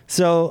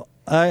 So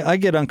I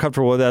get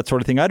uncomfortable with that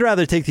sort of thing. I'd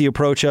rather take the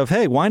approach of,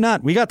 hey, why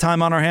not? We got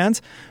time on our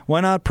hands. Why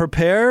not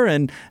prepare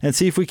and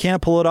see if we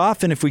can't pull it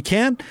off? And if we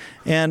can't,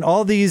 and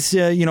all these,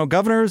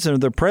 governors or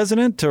the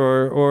president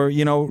or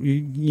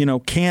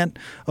can't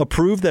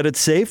approve that it's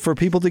safe for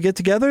people to get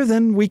together,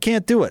 then we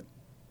can't do it.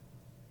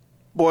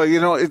 Boy,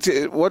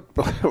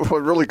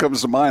 what really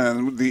comes to mind,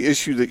 and the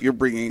issue that you're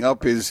bringing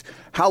up is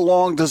how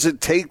long does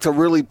it take to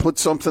really put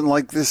something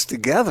like this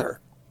together?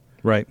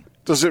 Right.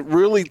 Does it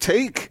really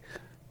take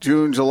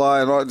June,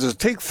 July, and August? Does it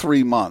take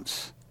 3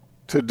 months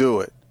to do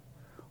it?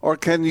 Or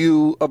can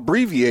you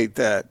abbreviate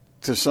that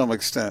to some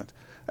extent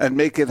and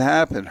make it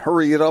happen?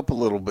 Hurry it up a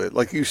little bit.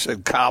 Like you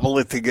said, cobble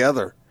it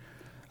together.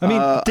 I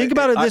mean, think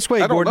about it this way,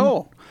 Gordon. I don't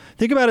know.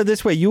 Think about it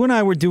this way. You and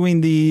I were doing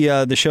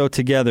the show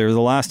together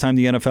the last time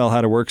the NFL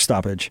had a work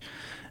stoppage.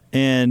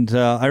 And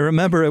I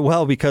remember it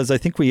well because I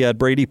think we had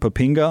Brady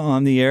Papinga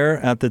on the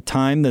air at the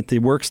time that the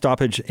work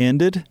stoppage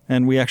ended,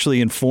 and we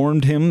actually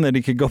informed him that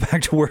he could go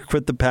back to work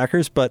with the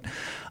Packers. But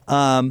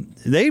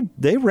they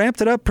ramped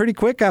it up pretty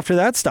quick after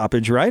that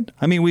stoppage, right?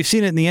 I mean, we've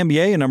seen it in the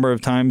NBA a number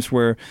of times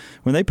where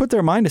when they put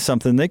their mind to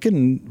something, they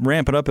can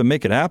ramp it up and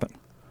make it happen.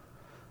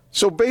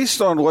 So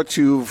based on what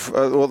you've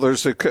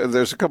there's a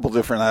couple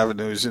different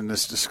avenues in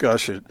this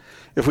discussion.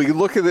 If we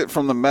look at it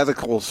from the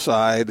medical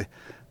side,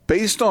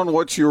 based on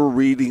what you're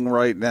reading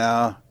right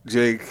now,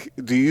 Jake,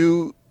 do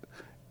you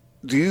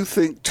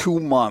think 2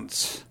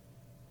 months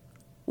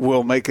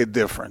will make a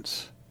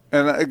difference?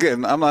 And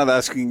again, I'm not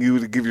asking you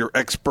to give your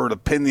expert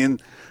opinion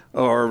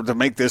or to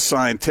make this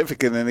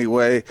scientific in any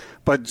way,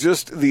 but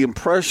just the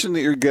impression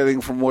that you're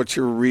getting from what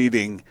you're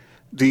reading,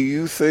 do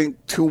you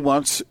think 2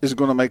 months is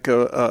going to make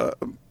a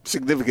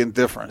significant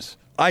difference?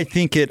 I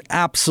think it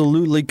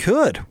absolutely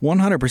could,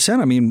 100%.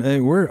 I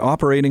mean, we're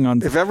operating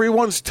on. If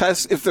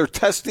if they're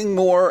testing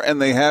more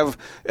and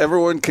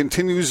everyone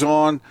continues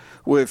on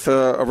with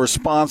a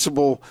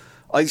responsible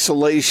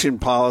isolation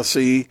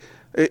policy,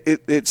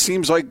 it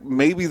seems like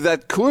maybe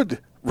that could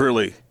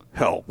really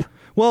help.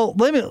 Well,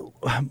 let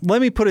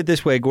me put it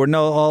this way, Gordon. I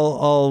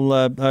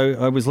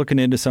was looking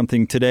into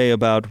something today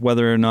about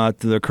whether or not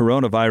the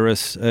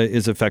coronavirus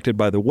is affected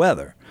by the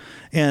weather.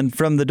 And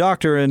from the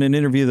doctor in an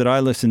interview that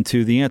I listened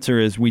to, the answer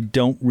is we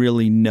don't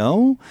really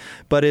know.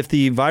 But if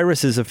the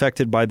virus is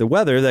affected by the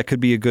weather, that could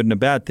be a good and a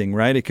bad thing,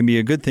 right? It can be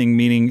a good thing,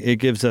 meaning it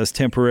gives us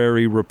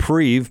temporary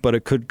reprieve, but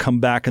it could come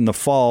back in the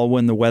fall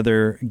when the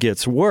weather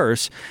gets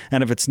worse.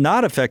 And if it's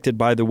not affected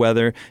by the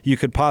weather, you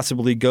could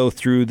possibly go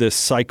through this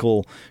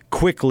cycle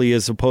quickly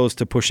as opposed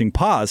to pushing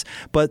pause.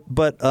 But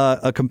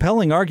a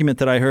compelling argument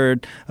that I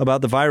heard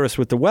about the virus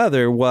with the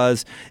weather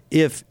was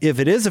if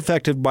it is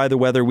affected by the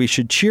weather, we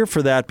should cheer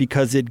for that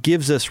because it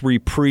gives us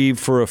reprieve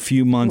for a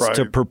few months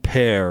to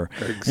prepare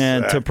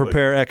and to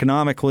prepare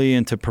economically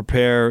and to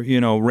prepare,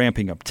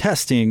 ramping up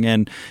testing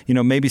and,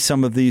 maybe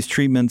some of these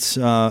treatments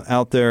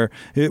out there.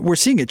 We're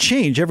seeing it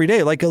change every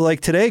day.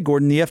 Like today,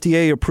 Gordon, the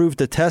FDA approved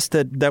a test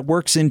that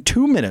works in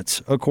 2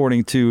 minutes,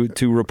 according to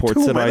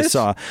reports that I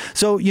saw.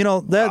 So,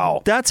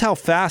 that's how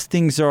fast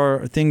things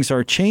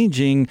are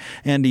changing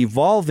and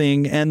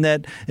evolving, and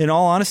that, in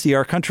all honesty,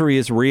 our country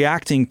is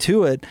reacting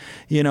to it.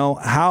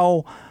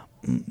 How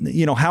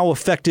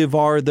effective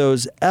are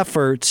those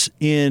efforts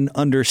in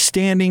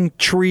understanding,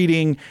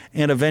 treating,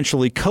 and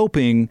eventually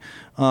coping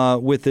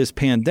with this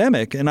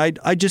pandemic? And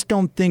I just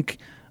don't think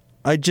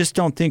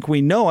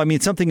we know. I mean,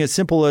 something as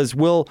simple as,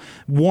 will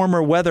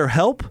warmer weather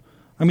help?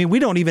 I mean, we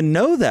don't even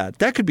know that.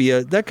 That could be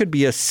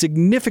a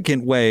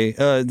significant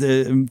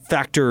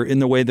factor in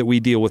the way that we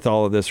deal with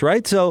all of this,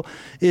 right? So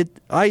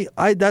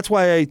that's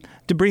why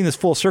to bring this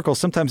full circle,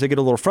 sometimes I get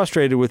a little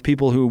frustrated with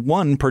people who,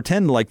 one,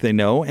 pretend like they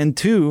know, and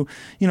two,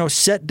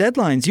 set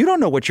deadlines. You don't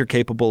know what you're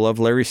capable of,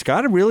 Larry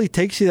Scott. It really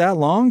takes you that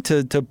long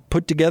to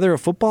put together a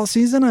football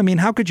season? I mean,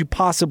 how could you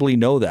possibly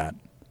know that?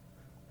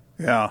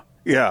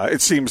 Yeah, it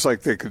seems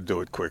like they could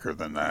do it quicker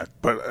than that.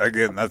 But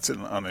again, that's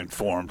an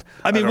uninformed.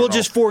 I mean, we'll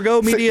just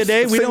forego media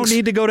day. We don't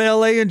need to go to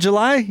L.A. in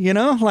July,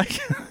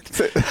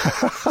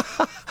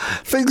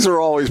 Things are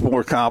always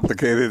more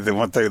complicated than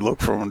what they look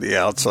from the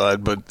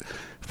outside, but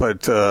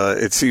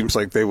it seems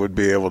like they would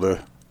be able to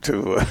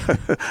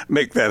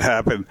make that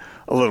happen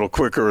a little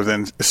quicker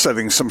than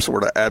setting some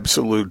sort of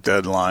absolute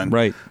deadline.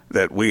 Right.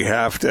 That we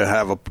have to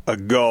have a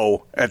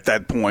go at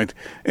that point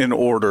in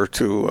order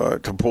to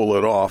pull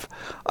it off.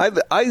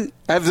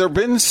 Have there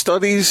been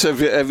studies?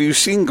 Have you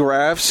seen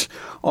graphs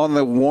on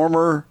the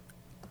warmer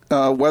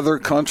weather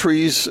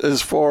countries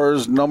as far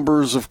as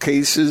numbers of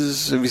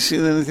cases? Have you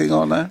seen anything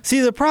on that?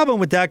 See, the problem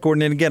with that,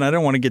 Gordon, and again, I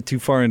don't want to get too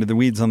far into the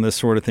weeds on this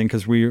sort of thing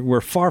because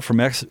we're far from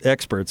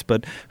experts,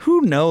 but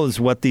who knows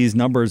what these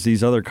numbers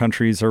these other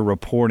countries are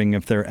reporting,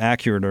 if they're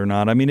accurate or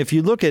not. I mean, if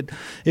you look at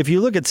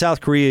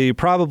South Korea, you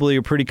probably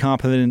are pretty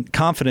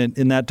confident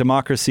in that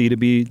democracy to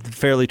be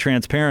fairly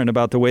transparent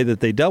about the way that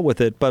they dealt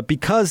with it. But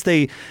because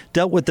they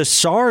dealt with the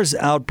SARS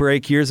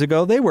outbreak years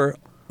ago, they were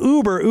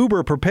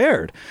uber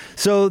prepared.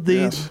 So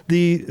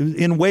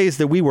in ways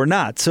that we were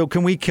not. So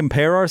can we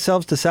compare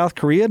ourselves to South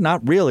Korea?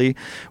 Not really.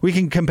 We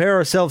can compare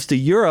ourselves to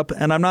Europe,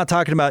 and I'm not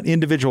talking about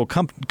individual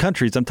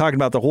countries. I'm talking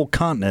about the whole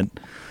continent,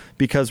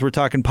 because we're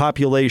talking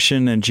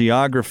population and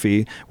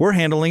geography. We're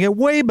handling it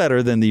way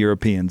better than the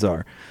Europeans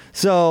are.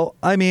 So,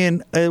 I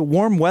mean,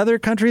 warm weather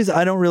countries,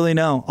 I don't really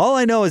know. All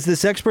I know is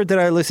this expert that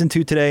I listened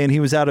to today, and he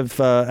was out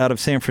of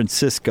San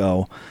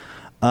Francisco,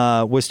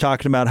 was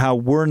talking about how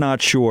we're not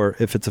sure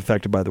if it's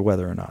affected by the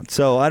weather or not.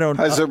 So I don't.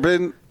 Has there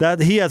been that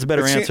he has a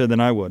better answer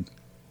than I would?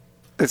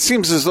 it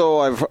seems as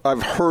though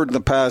I've heard in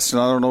the past,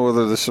 and I don't know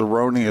whether this is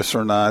erroneous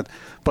or not,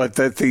 but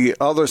that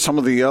some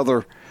of the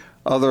other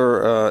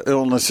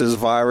illnesses,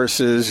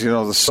 viruses,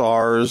 the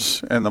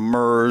SARS and the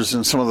MERS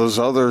and some of those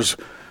others,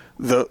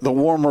 the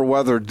warmer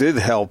weather did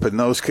help in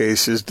those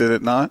cases, did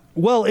it not?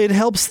 Well, it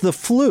helps the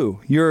flu,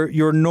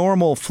 your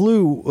normal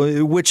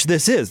flu, which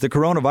this is. The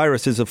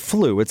coronavirus is a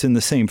flu. It's in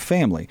the same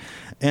family.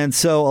 And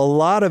so a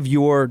lot of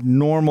your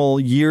normal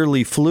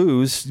yearly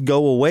flus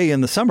go away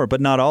in the summer,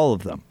 but not all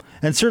of them.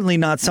 And certainly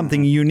not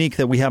something unique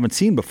that we haven't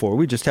seen before.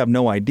 We just have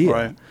no idea.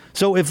 Right.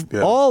 So if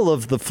all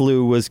of the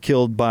flu was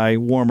killed by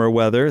warmer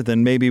weather,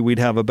 then maybe we'd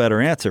have a better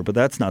answer. But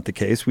that's not the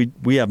case.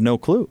 We have no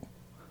clue.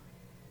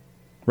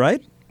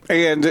 Right?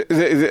 And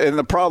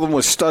the problem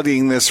with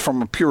studying this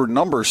from a pure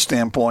numbers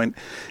standpoint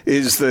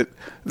is that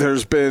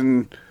there's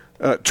been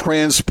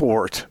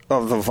transport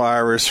of the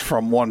virus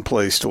from one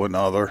place to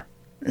another,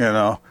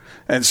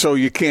 And so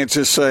you can't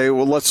just say,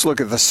 well, let's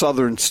look at the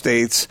southern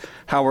states.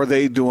 How are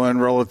they doing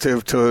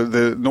relative to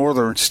the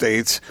northern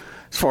states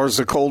as far as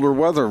the colder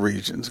weather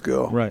regions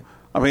go? Right.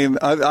 I mean,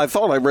 I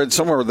thought I read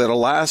somewhere that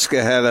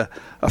Alaska had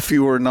a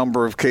fewer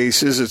number of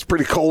cases. It's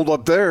pretty cold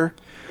up there.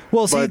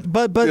 Well, see,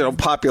 but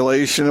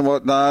population and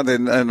whatnot,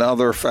 and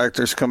other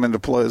factors come into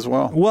play as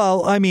well.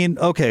 Well, I mean,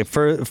 okay,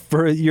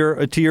 to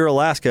your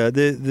Alaska,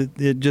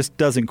 it just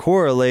doesn't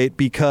correlate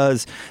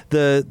because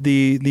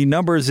the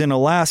numbers in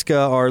Alaska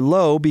are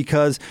low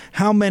because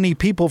how many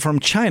people from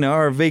China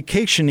are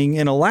vacationing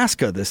in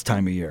Alaska this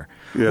time of year?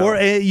 Yeah. Or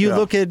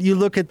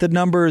look at the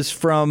numbers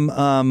from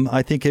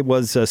I think it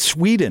was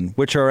Sweden,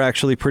 which are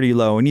actually pretty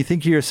low, and you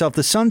think to yourself,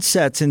 the sun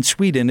sets in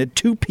Sweden at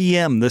 2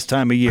 p.m. this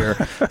time of year.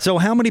 So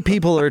how many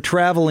people are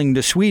traveling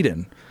to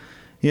Sweden?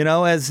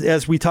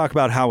 As we talk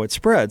about how it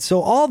spreads. So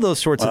all those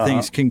sorts of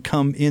things can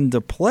come into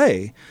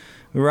play.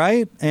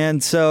 Right.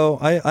 And so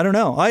I don't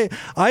know. I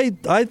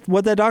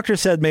what that doctor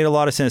said made a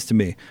lot of sense to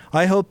me.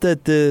 I hope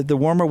that the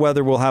warmer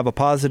weather will have a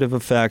positive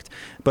effect,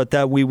 but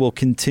that we will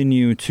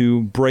continue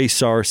to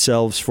brace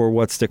ourselves for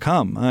what's to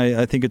come.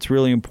 I think it's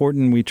really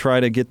important we try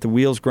to get the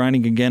wheels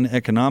grinding again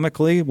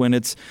economically when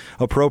it's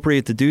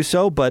appropriate to do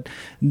so, but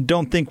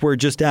don't think we're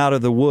just out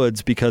of the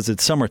woods because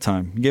it's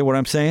summertime. You get what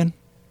I'm saying?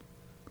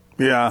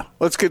 Yeah.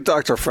 Let's get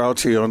Dr.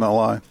 Fauci on the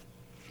line.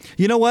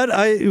 You know what?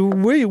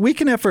 We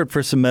can effort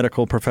for some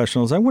medical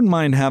professionals. I wouldn't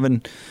mind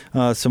having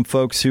some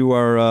folks who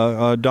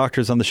are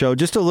doctors on the show.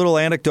 Just a little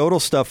anecdotal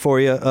stuff for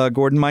you,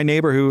 Gordon. My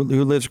neighbor who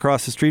lives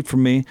across the street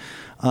from me,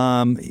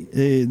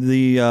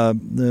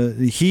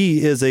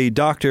 he is a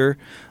doctor,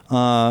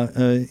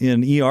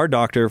 an ER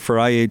doctor for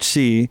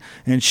IHC,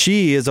 and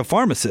she is a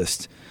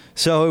pharmacist.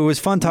 So it was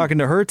fun talking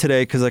to her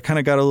today because I kind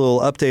of got a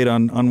little update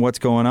on what's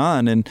going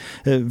on, and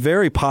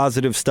very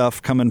positive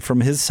stuff coming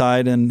from his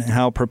side and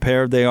how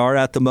prepared they are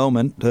at the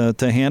moment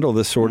to handle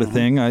this sort of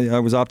thing.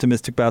 I was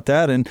optimistic about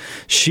that. And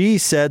she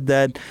said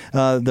that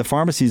the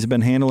pharmacies have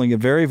been handling it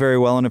very, very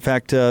well. And in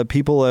fact,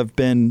 people have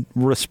been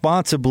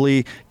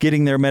responsibly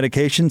getting their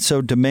medication.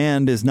 So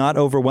demand is not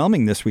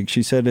overwhelming this week.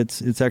 She said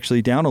it's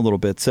actually down a little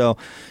bit. So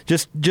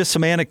just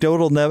some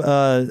anecdotal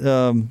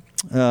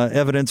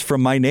evidence from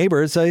my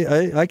neighbors.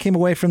 I came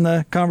away from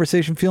the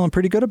conversation feeling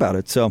pretty good about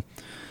it. So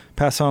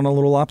pass on a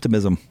little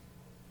optimism.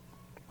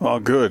 Well,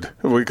 good.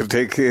 We could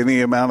take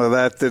any amount of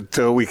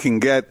that we can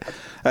get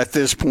at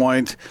this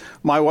point.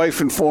 My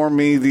wife informed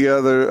me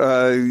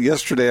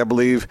yesterday, I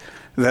believe,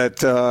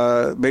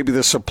 that maybe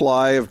the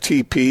supply of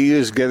TP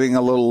is getting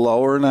a little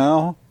lower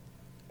now.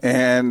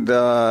 And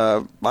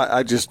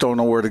I just don't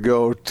know where to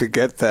go to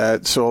get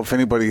that. So if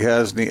anybody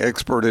has any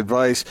expert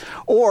advice,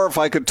 or if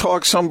I could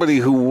talk somebody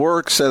who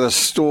works at a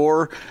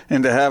store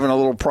into having a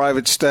little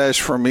private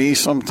stash for me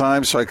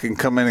sometimes so I can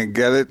come in and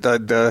get it,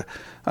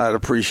 I'd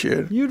appreciate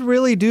it. You'd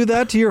really do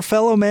that to your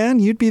fellow man?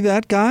 You'd be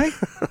that guy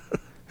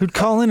who'd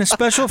call in a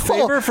special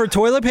favor for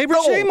toilet paper?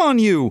 No. Shame on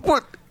you.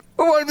 What?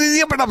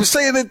 Yeah, but I'm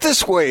saying it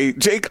this way,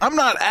 Jake. I'm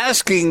not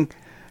asking,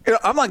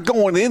 I'm not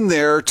going in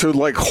there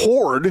to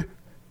hoard.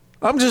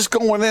 I'm just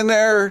going in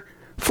there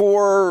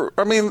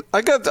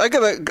I got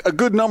a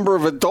good number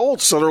of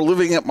adults that are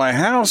living at my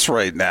house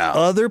right now.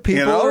 Other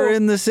people are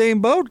in the same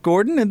boat,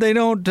 Gordon, and they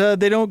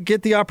don't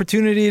get the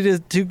opportunity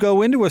to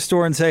go into a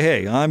store and say,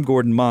 "Hey, I'm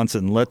Gordon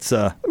Monson. Let's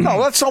no,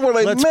 that's not what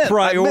I meant. Let's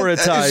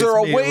prioritize." Is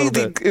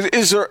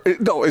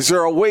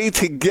there a way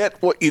to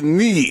get what you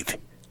need?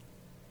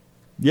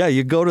 Yeah,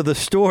 you go to the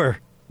store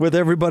with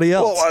everybody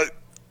else. Well,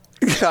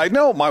 I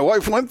know. My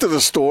wife went to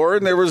the store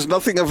and there was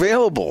nothing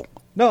available.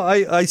 No,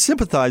 I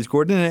sympathize,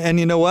 Gordon, and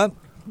you know what?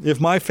 If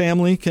my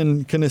family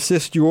can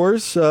assist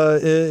yours,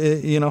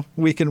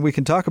 we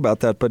can talk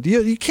about that. But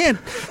you can't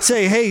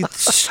say, "Hey,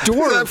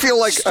 store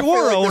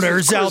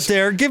owners out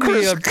there, give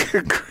me a."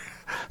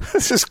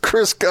 This is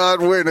Chris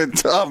Godwin and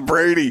Tom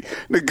Brady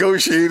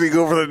negotiating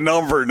over the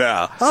number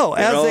now. Oh,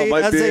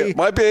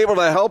 might be able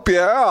to help you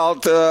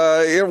out.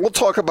 We'll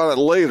talk about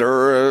it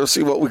later.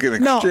 See what we can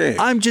exchange.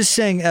 No, I'm just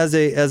saying, as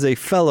a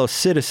fellow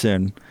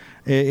citizen.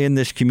 in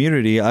this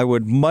community. I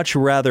would much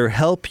rather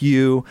help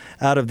you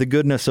out of the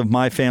goodness of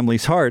my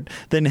family's heart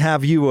than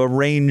have you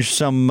arrange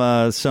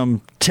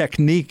some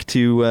technique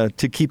to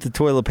keep the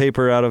toilet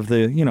paper out of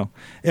the,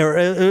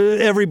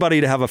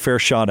 everybody to have a fair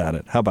shot at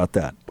it. How about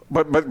that?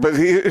 But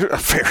a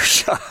fair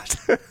shot.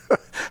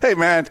 Hey,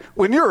 man,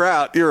 when you're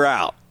out, you're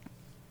out.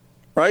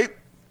 Right?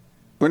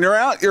 When you're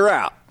out, you're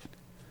out.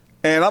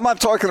 And I'm not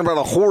talking about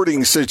a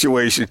hoarding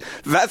situation.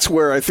 That's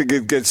where I think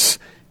it gets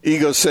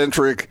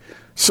egocentric,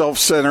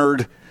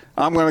 self-centered.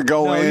 I'm going to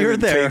go in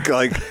and take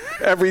like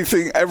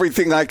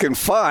everything I can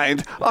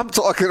find. I'm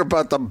talking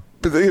about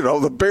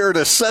the bare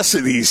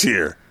necessities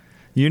here.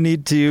 You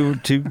need to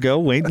go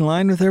wait in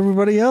line with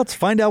everybody else.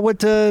 Find out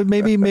what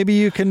maybe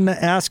you can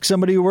ask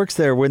somebody who works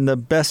there when the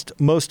best,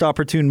 most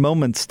opportune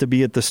moments to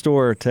be at the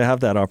store to have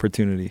that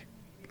opportunity.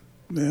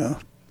 Yeah.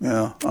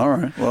 All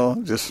right.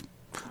 Well,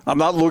 I'm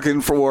not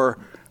looking for.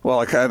 Well,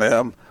 I kind of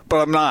am, but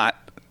I'm not.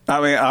 I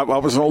mean, I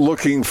was not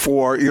looking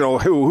for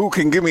who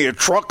can give me a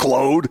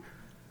truckload.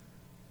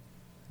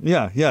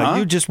 Yeah. Huh?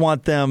 You just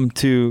want them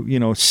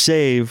to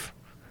save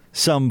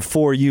some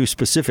for you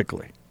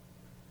specifically.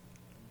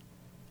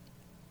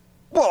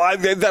 Well,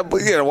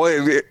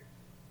 maybe.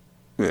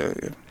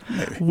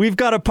 We've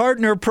got a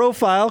partner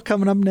profile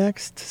coming up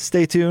next.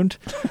 Stay tuned.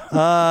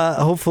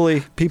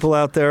 Hopefully, people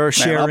out there are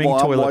sharing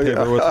toilet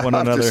paper with one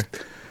another.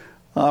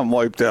 I'm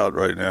wiped out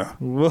right now.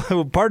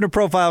 Partner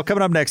profile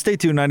coming up next. Stay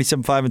tuned. 97.5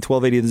 and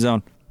 1280 The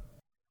Zone.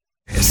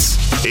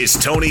 This is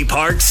Tony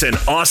Parks and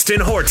Austin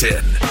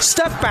Horton.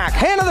 Step back,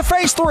 hand to the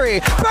face three,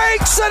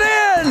 banks it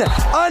in!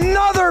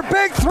 Another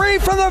big three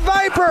for the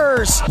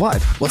Vipers!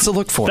 What? What's to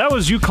look for? That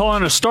was you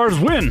calling a Stars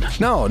win.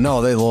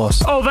 No, they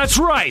lost. Oh, that's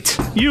right.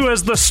 You,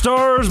 as the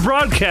Stars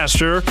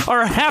broadcaster,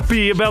 are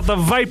happy about the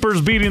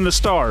Vipers beating the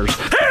Stars.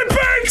 And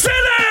banks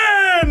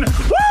it in!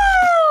 Woo!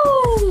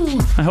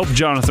 I hope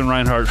Jonathan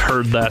Reinhardt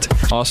heard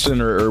that.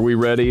 Austin, are we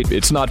ready?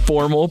 It's not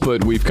formal,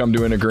 but we've come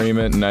to an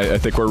agreement, and I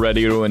think we're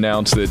ready to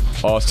announce that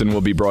Austin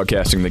will be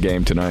broadcasting the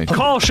game tonight.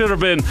 Call should have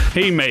been,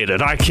 he made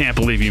it. I can't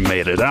believe you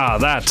made it.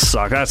 That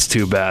sucks. That's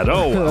too bad.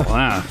 Oh,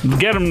 well.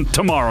 Get him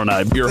tomorrow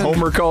night. Your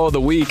homer call of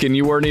the week, and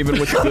you weren't even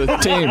with the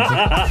team.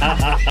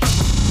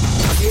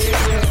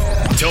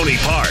 Tony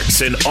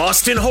Parks and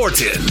Austin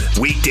Horton.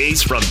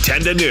 Weekdays from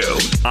 10 to noon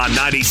on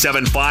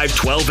 97.5,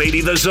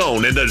 1280 The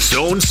Zone and the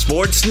Zone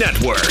Sports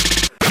Network.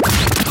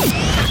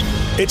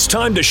 It's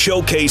time to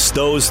showcase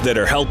those that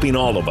are helping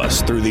all of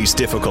us through these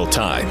difficult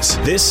times.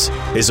 This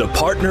is a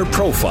partner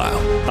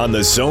profile on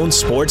the Zone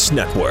Sports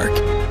Network.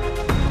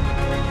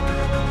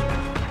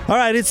 All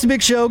right, it's the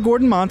big show.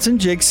 Gordon Monson,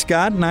 Jake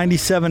Scott,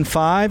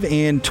 97.5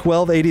 and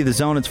 1280 The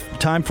Zone. It's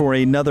time for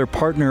another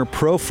partner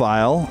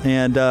profile.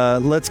 And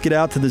let's get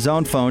out to the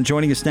Zone phone.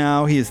 Joining us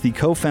now, he is the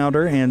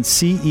co-founder and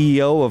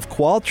CEO of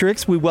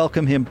Qualtrics. We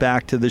welcome him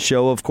back to the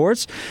show, of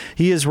course.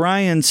 He is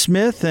Ryan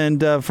Smith.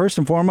 And first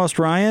and foremost,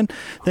 Ryan,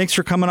 thanks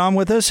for coming on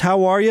with us.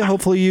 How are you?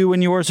 Hopefully you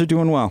and yours are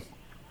doing well.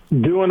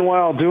 Doing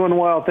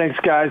well. Thanks,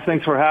 guys.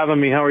 Thanks for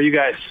having me. How are you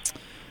guys?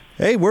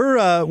 Hey,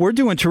 we're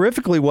doing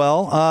terrifically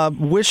well.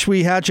 Wish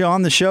we had you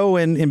on the show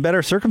in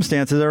better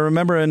circumstances. I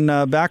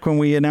remember back when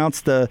we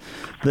announced the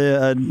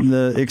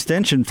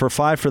extension for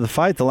Five for the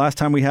Fight, the last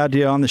time we had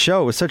you on the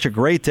show. It was such a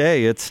great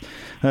day. It's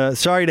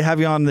sorry to have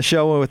you on the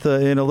show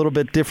in a little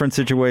bit different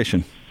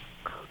situation.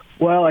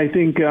 Well, I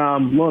think,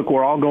 look,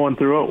 we're all going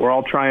through it. We're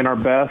all trying our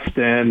best,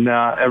 and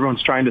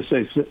everyone's trying to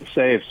stay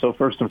safe. So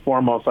first and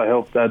foremost, I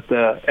hope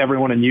that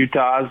everyone in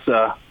Utah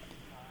is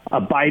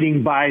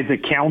abiding by the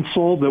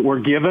counsel that we're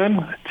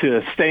given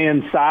to stay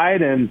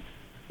inside, and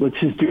let's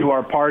just do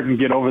our part and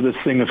get over this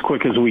thing as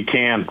quick as we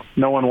can.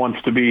 No one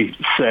wants to be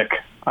sick,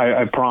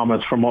 I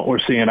promise, from what we're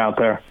seeing out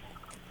there.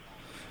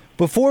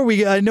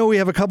 I know we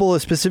have a couple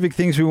of specific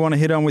things we want to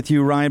hit on with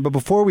you, Ryan, but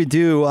before we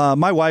do,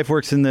 my wife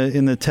works in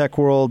the tech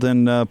world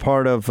and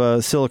part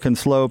of Silicon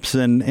Slopes,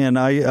 and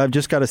I've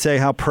just got to say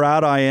how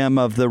proud I am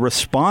of the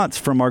response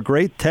from our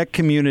great tech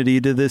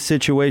community to this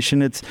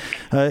situation. It's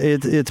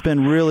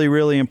been really,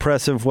 really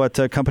impressive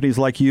what companies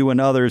like you and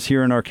others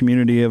here in our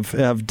community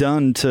have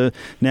done to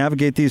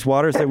navigate these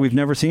waters that we've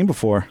never seen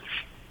before.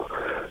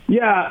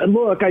 Yeah,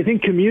 look, I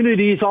think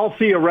community is all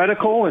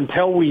theoretical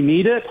until we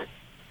need it.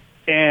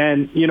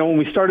 And, when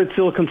we started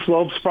Silicon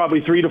Slopes probably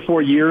 3 to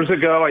 4 years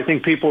ago, I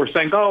think people were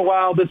saying, oh,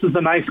 wow, this is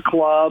a nice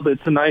club.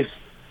 It's a nice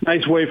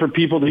way for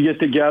people to get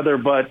together.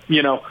 But,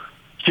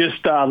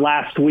 just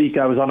last week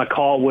I was on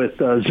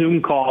a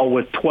Zoom call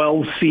with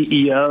 12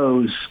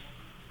 CEOs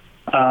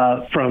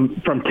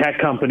from tech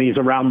companies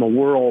around the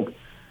world.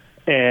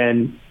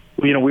 And,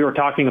 we were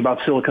talking about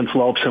Silicon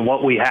Slopes and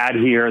what we had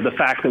here, the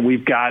fact that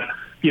we've got,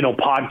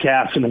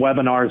 podcasts and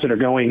webinars that are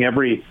going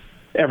every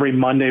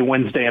Monday,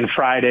 Wednesday, and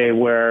Friday,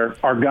 where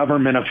our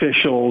government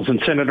officials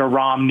and Senator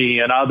Romney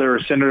and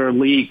others, Senator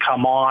Lee,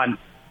 come on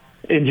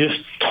and just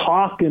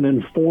talk and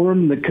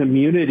inform the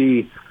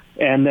community.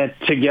 And that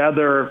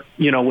together,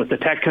 with the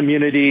tech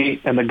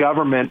community and the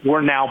government, we're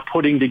now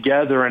putting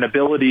together an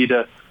ability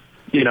to,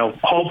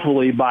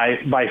 hopefully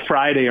by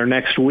Friday or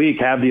next week,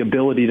 have the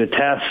ability to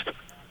test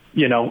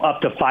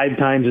up to 5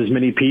 times as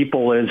many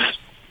people as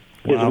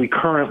we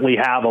currently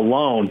have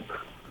alone.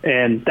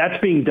 And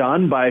that's being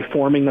done by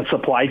forming a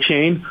supply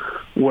chain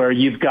where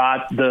you've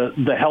got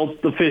the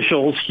health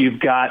officials, you've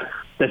got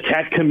the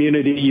tech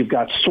community, you've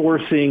got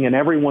sourcing, and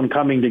everyone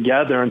coming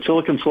together. And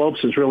Silicon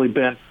Slopes has really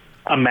been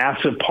a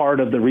massive part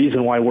of the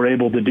reason why we're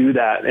able to do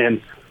that.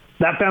 And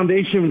that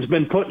foundation has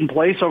been put in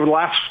place over the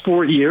last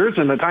 4 years.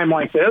 And a time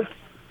like this,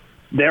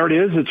 there it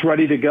is. It's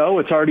ready to go.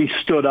 It's already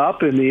stood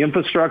up, and the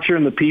infrastructure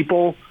and the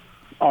people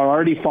are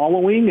already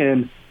following,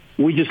 and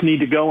we just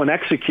need to go and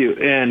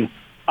execute. And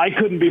I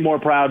couldn't be more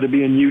proud to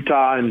be in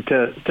Utah and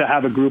to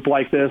have a group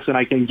like this, and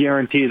I can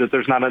guarantee that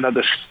there's not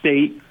another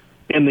state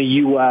in the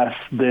U.S.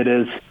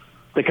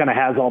 that kind of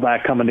has all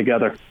that coming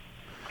together.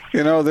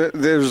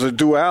 There's a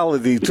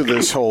duality to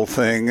this whole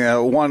thing.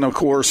 One, of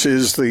course,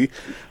 is the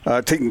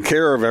taking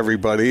care of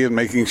everybody and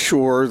making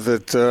sure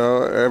that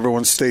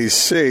everyone stays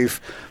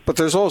safe. But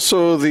there's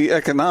also the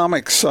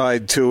economic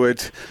side to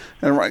it.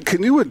 And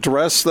can you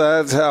address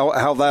that,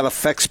 how that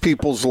affects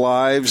people's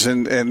lives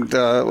and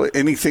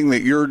anything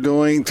that you're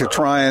doing to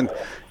try and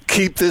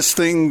keep this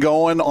thing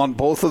going on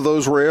both of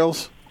those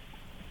rails?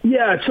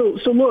 Yeah,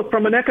 so look,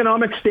 from an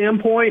economic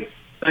standpoint,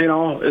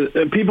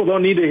 people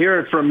don't need to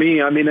hear it from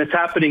me. I mean, it's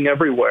happening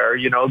everywhere.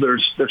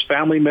 There's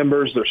family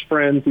members, there's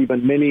friends,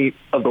 even many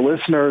of the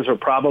listeners are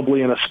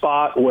probably in a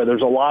spot where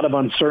there's a lot of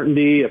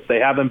uncertainty if they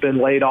haven't been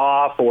laid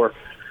off or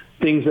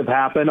things have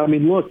happened. I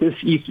mean, look,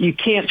 you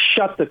can't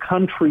shut the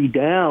country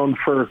down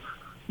for,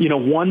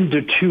 1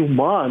 to 2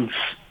 months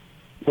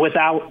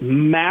without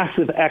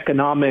massive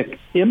economic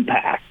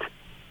impact.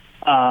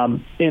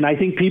 And I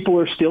think people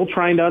are still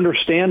trying to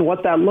understand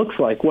what that looks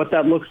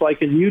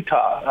like in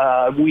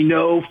Utah. We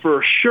know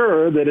for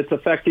sure that it's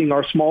affecting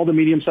our small to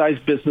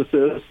medium-sized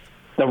businesses,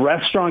 the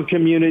restaurant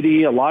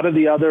community, a lot of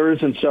the others.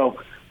 And so,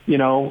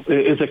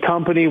 as a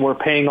company, we're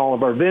paying all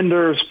of our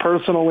vendors.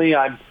 Personally,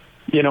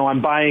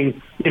 I'm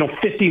buying,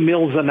 50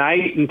 meals a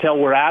night until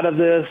we're out of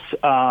this.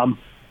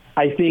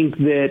 I think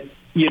that,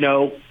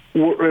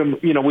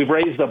 we've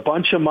raised a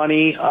bunch of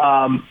money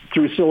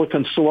through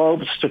Silicon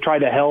Slopes to try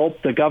to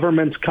help. The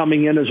government's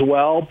coming in as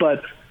well.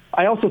 But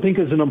I also think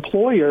as an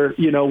employer,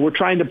 we're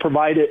trying to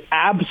provide it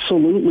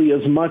absolutely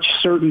as much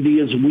certainty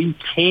as we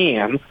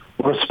can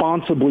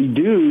responsibly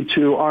do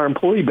to our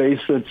employee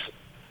base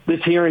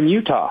that's here in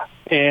Utah.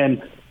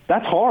 And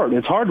that's hard.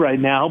 It's hard right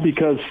now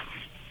because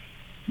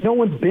no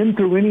one's been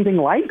through anything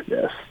like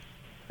this.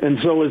 And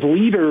so as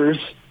leaders,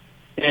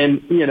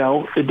 and,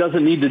 it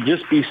doesn't need to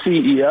just be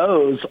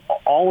CEOs,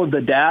 all of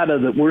the data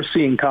that we're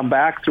seeing come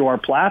back through our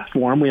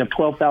platform, we have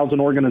 12,000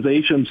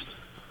 organizations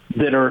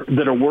that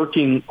are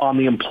working on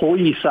the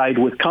employee side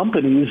with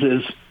companies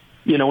is,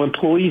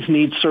 employees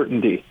need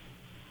certainty.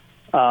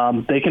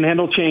 They can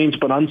handle change,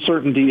 but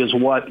uncertainty is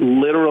what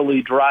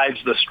literally drives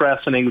the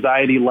stress and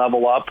anxiety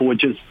level up,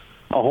 which is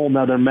a whole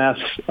nother mess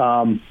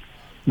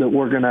that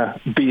we're going to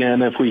be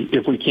in if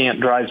we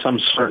can't drive some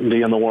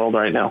certainty in the world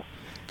right now.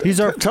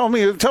 Tell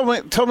me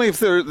if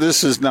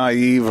this is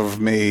naive of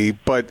me,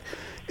 but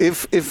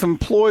if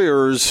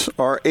employers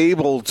are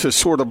able to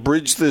sort of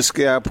bridge this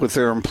gap with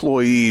their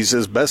employees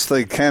as best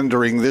they can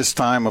during this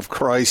time of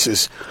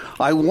crisis,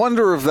 I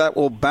wonder if that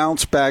will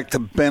bounce back to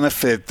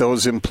benefit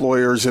those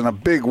employers in a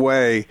big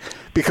way,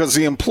 because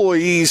the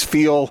employees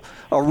feel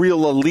a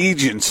real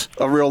allegiance,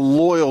 a real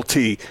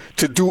loyalty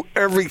to do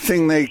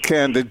everything they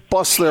can to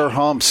bust their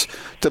humps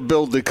to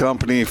build the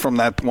company from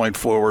that point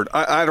forward.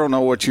 I don't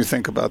know what you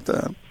think about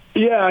that.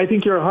 Yeah, I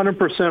think you're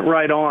 100%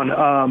 right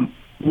on.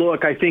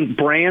 Look, I think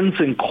brands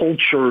and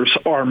cultures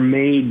are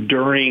made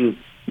during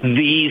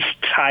these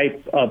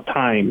type of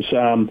times.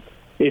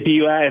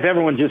 If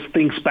everyone just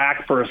thinks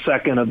back for a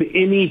second of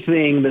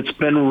anything that's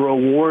been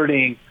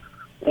rewarding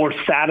or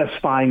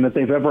satisfying that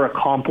they've ever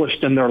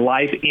accomplished in their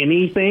life,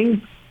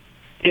 anything,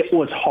 it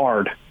was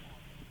hard.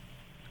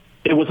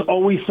 It was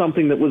always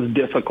something that was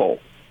difficult.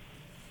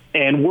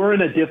 And we're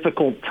in a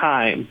difficult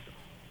time.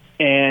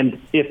 And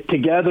if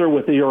together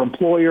with your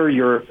employer,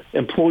 your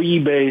employee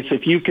base,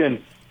 if you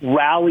can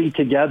rally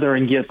together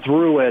and get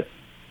through it,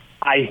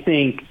 I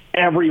think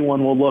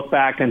everyone will look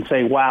back and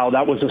say, wow,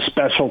 that was a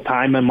special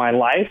time in my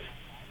life.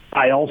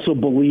 I also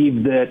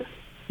believe that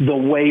the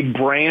way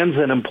brands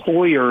and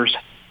employers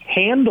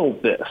handle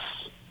this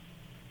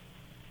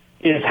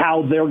is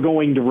how they're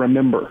going to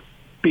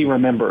be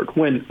remembered.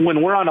 When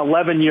we're on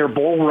 11-year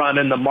bull run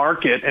in the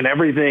market and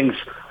everything's,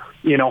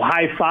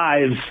 high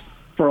fives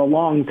for a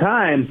long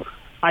time,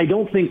 I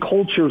don't think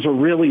cultures are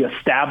really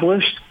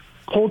established.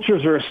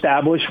 Cultures are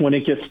established when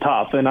it gets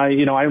tough. And I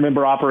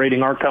remember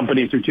operating our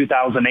company through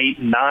 2008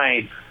 and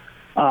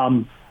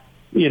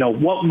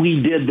 2009. What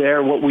we did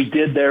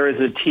there as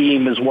a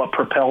team is what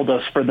propelled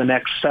us for the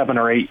next 7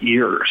 or 8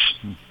 years.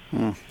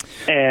 Mm-hmm.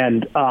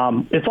 And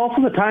it's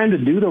also the time to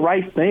do the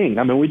right thing.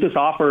 I mean, we just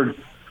offered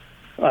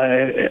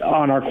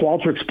on our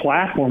Qualtrics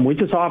platform, we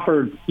just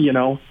offered,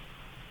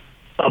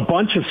 a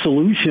bunch of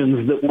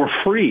solutions that were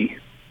free.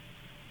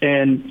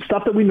 and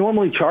stuff that we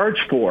normally charge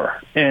for.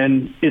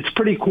 And it's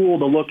pretty cool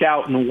to look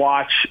out and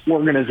watch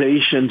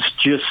organizations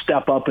just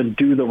step up and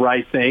do the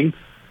right thing.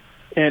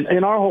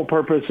 And our whole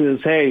purpose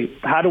is, hey,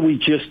 how do we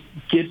just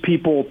get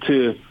people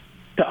to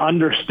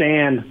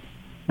understand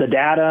the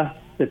data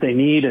that they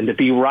need and to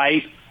be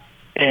right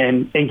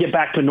and get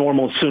back to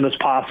normal as soon as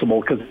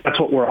possible, because that's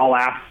what we're all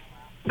after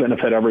to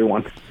benefit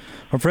everyone.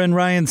 Our friend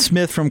Ryan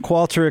Smith from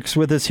Qualtrics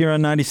with us here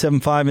on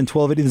 97.5 and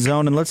 1280 The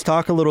Zone. And let's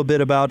talk a little bit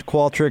about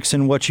Qualtrics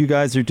and what you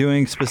guys are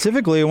doing.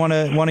 Specifically, I want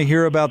to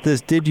hear about this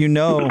Did You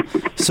Know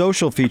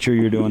social feature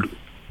you're doing.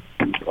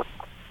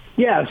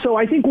 Yeah, so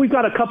I think we've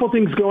got a couple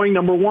things going.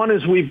 Number one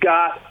is we've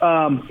got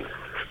on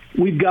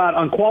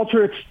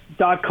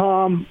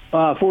Qualtrics.com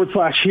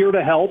 /here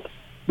to help.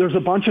 There's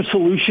a bunch of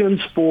solutions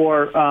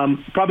for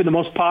probably the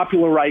most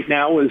popular right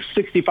now is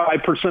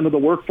 65% of the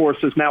workforce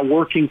is now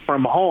working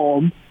from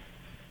home.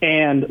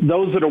 And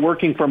those that are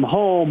working from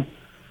home,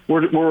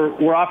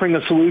 we're offering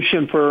a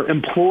solution for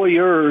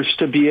employers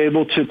to be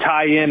able to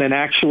tie in and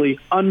actually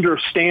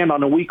understand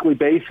on a weekly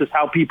basis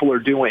how people are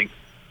doing.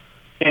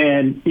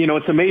 And,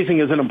 it's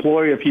amazing as an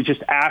employer if you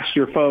just ask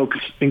your folks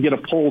and get a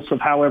pulse of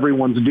how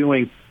everyone's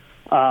doing,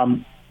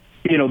 the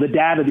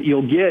data that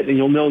you'll get, and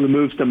you'll know the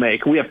moves to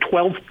make. We have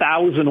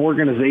 12,000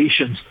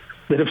 organizations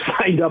that have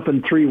signed up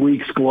in 3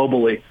 weeks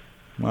globally.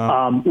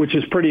 Wow. Which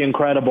is pretty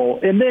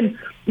incredible. And then,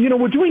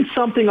 we're doing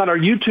something on our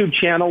YouTube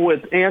channel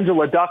with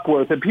Angela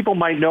Duckworth, and people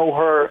might know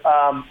her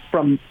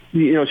from,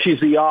 she's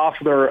the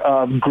author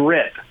of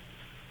Grit.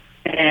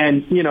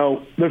 And,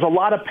 there's a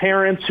lot of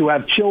parents who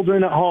have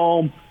children at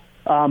home.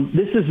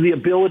 This is the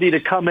ability to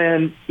come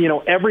in,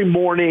 every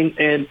morning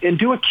and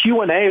do a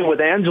Q&A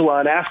with Angela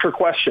and ask her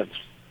questions.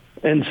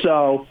 And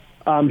so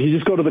you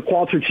just go to the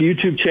Qualtrics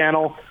YouTube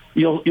channel,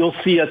 you'll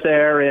see it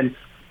there. And,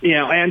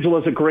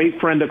 Angela's a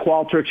great friend of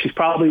Qualtrics. She's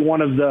probably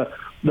one of the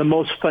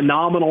most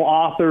phenomenal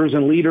authors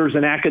and leaders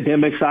and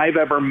academics I've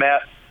ever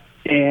met.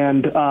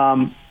 And,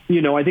 I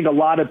think a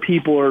lot of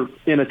people are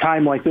in a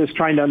time like this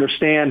trying to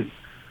understand,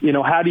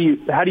 how do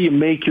you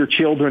make your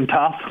children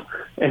tough,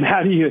 and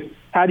how do you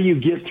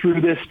get through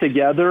this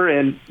together?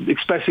 And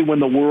especially when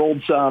the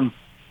world's,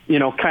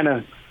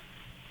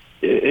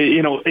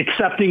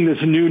 accepting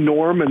this new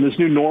norm and this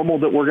new normal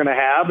that we're going to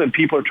have, and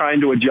people are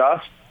trying to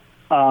adjust.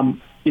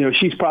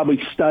 She's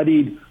probably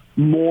studied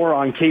more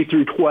on K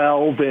through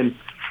 12 and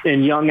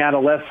young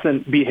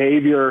adolescent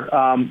behavior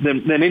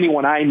than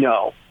anyone I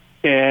know.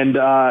 And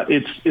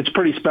it's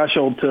pretty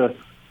special to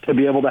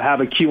be able to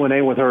have a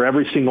Q&A with her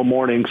every single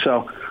morning.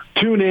 So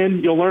tune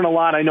in. You'll learn a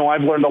lot. I know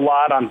I've learned a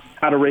lot on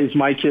how to raise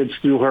my kids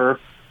through her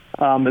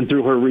and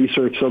through her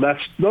research. So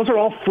those are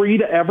all free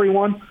to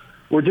everyone.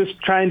 We're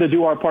just trying to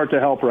do our part to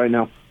help right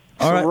now.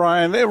 All right.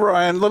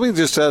 Ryan, let me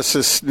just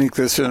sneak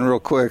this in real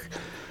quick.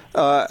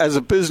 As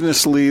a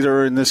business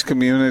leader in this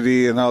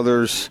community and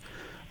others,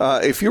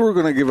 if you were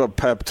going to give a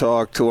pep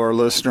talk to our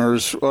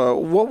listeners,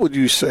 what would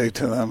you say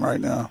to them right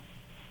now?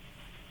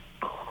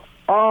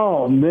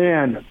 Oh,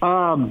 man.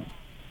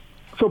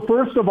 So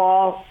first of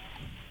all,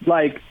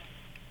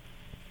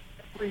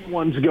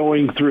 everyone's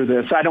going through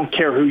this. I don't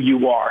care who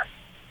you are.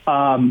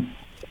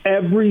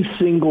 Every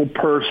single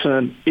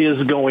person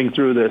is going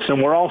through this,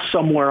 and we're all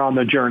somewhere on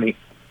the journey.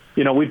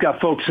 We've got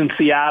folks in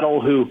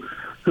Seattle who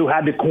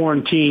had to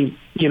quarantine,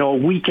 a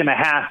week and a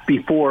half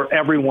before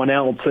everyone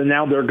else, and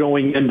now they're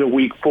going into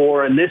week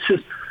 4, and this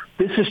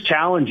is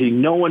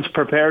challenging. No one's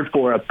prepared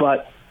for it,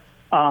 but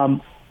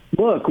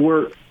look,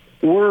 we're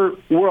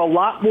a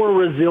lot more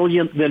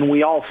resilient than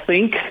we all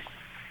think.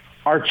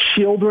 Our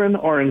children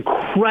are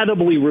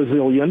incredibly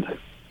resilient,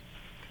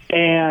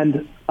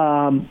 and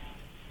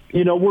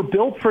we're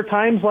built for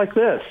times like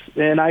this.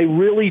 And I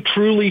really,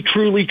 truly,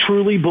 truly,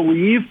 truly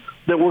believe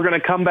that we're going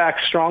to come back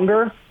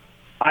stronger.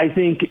 I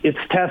think it's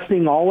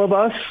testing all of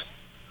us,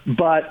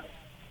 but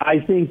I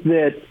think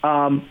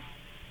that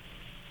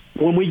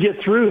when we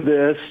get through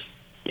this,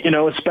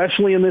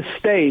 especially in this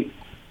state,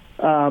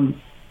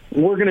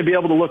 we're going to be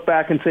able to look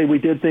back and say we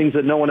did things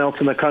that no one else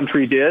in the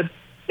country did,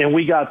 and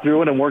we got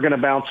through it, and we're going to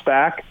bounce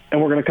back,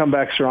 and we're going to come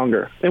back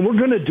stronger. And we're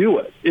going to do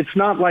it. It's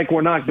not like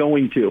we're not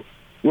going to.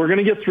 We're going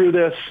to get through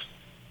this.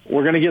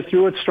 We're going to get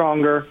through it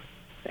stronger.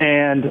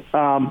 And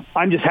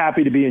I'm just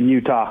happy to be in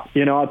Utah.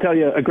 I'll tell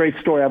you a great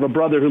story. I have a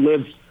brother who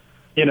lives,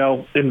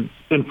 in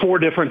 4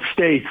 different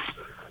states.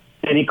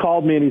 And he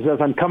called me and he says,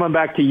 I'm coming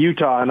back to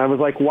Utah. And I was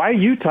like, why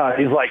Utah?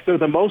 He's like, they're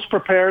the most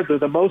prepared. They're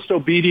the most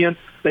obedient.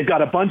 They've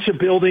got a bunch of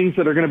buildings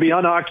that are going to be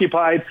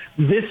unoccupied.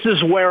 This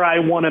is where I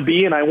want to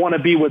be, and I want to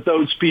be with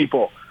those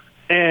people.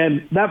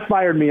 And that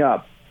fired me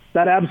up.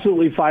 That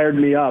absolutely fired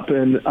me up.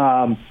 And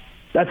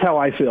that's how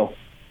I feel.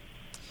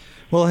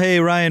 Well, hey,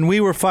 Ryan, we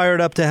were fired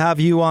up to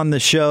have you on the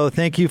show.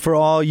 Thank you for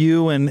all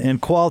you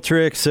and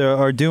Qualtrics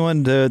are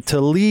doing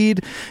to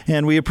lead,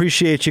 and we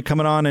appreciate you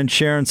coming on and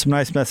sharing some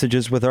nice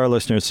messages with our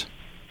listeners.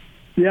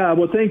 Yeah,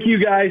 well, thank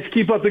you guys.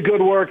 Keep up the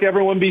good work.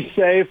 Everyone be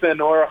safe,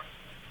 and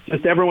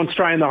just everyone's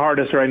trying the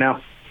hardest right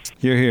now.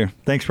 You're here.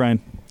 Thanks,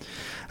 Ryan.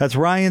 That's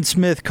Ryan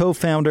Smith,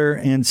 co-founder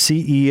and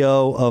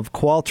CEO of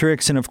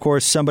Qualtrics, and of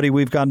course somebody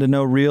we've gotten to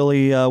know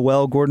really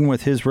well, Gordon,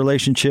 with his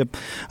relationship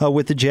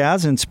with the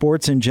Jazz and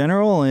sports in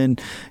general. And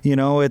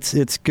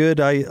it's good.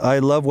 I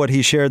love what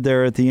he shared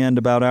there at the end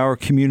about our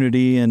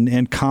community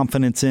and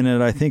confidence in it.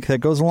 I think that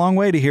goes a long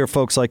way to hear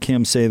folks like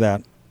him say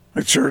that.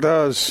 It sure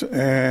does.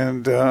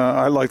 And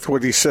I liked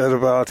what he said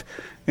about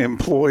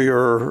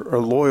employer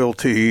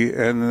loyalty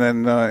and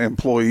then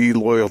employee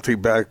loyalty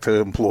back to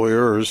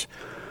employers.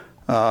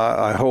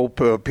 I hope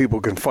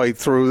people can fight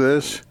through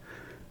this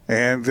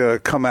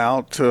and come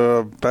out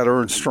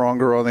better and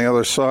stronger on the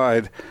other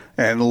side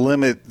and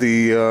limit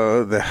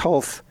the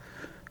health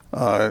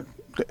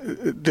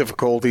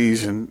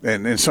difficulties and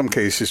in some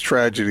cases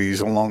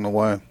tragedies along the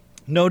way.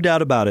 No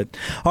doubt about it.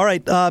 All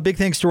right. Big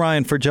thanks to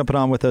Ryan for jumping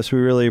on with us. We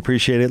really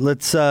appreciate it.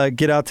 Let's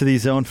get out to the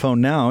Zone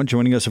phone now.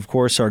 Joining us, of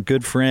course, our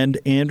good friend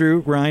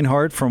Andrew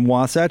Reinhardt from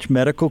Wasatch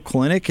Medical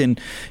Clinic. And,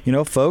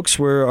 folks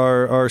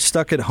are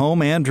stuck at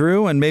home,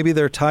 Andrew, and maybe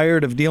they're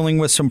tired of dealing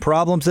with some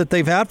problems that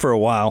they've had for a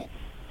while.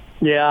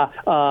 Yeah,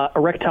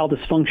 erectile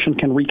dysfunction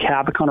can wreak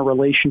havoc on a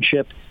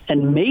relationship,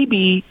 and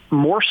maybe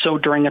more so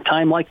during a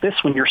time like this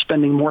when you're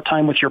spending more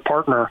time with your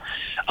partner.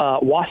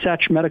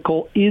 Wasatch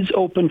Medical is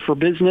open for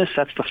business.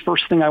 That's the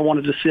first thing I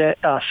wanted to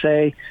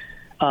say.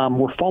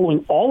 We're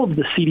following all of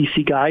the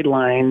CDC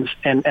guidelines,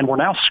 and we're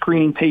now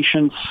screening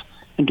patients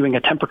and doing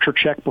a temperature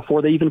check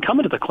before they even come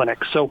into the clinic.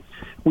 So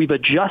we've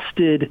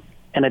adjusted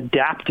and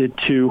adapted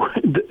to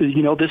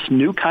this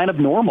new kind of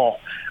normal.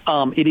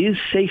 It is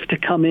safe to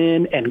come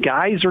in, and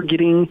guys are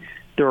getting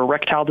their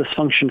erectile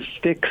dysfunction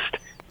fixed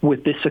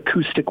with this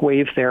acoustic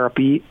wave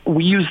therapy.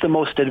 We use the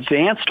most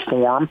advanced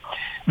form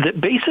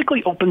that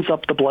basically opens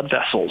up the blood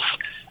vessels.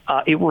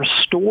 It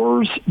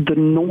restores the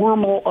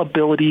normal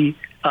ability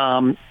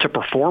to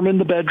perform in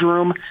the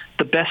bedroom.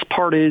 The best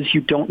part is you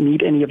don't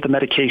need any of the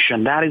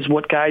medication. That is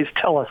what guys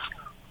tell us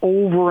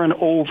over and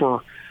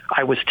over.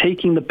 I was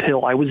taking the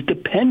pill. I was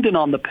dependent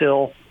on the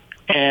pill,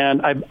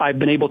 and I've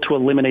been able to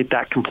eliminate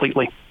that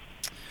completely.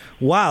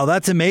 Wow,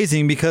 that's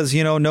amazing because,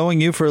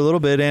 knowing you for a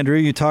little bit, Andrew,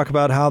 you talk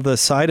about how the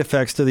side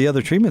effects to the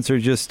other treatments are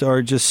just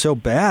so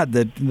bad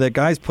that the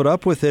guys put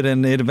up with it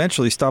and it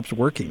eventually stops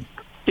working.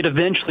 It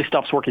eventually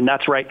stops working.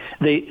 That's right.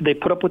 They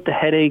put up with the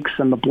headaches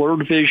and the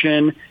blurred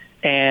vision,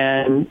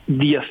 and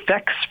the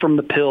effects from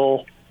the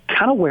pill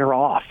kind of wear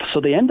off.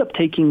 So they end up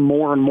taking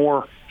more and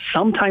more,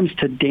 sometimes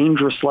to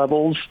dangerous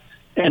levels,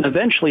 and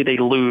eventually they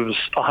lose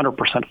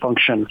 100%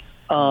 function.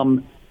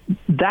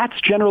 That's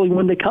generally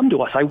when they come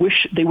to us. I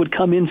wish they would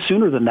come in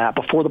sooner than that,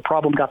 before the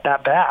problem got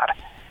that bad.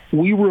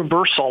 We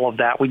reverse all of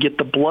that. We get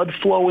the blood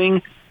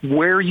flowing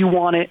where you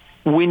want it,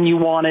 when you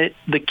want it.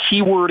 The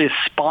key word is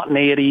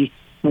spontaneity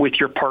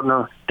with your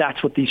partner.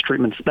 That's what this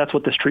treatment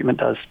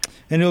does.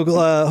 And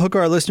you'll hook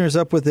our listeners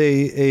up with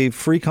a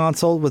free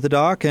consult with the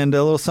doc and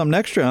a little something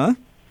extra, huh?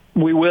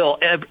 We will.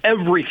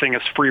 Everything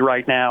is free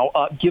right now.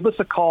 Give us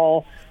a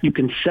call. You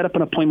can set up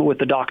an appointment with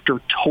the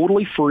doctor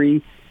totally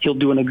free. He'll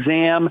do an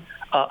exam,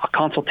 a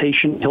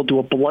consultation. He'll do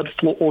a blood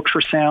flow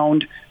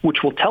ultrasound,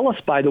 which will tell us,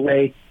 by the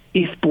way,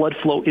 if blood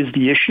flow is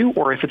the issue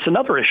or if it's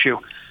another issue.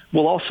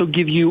 We'll also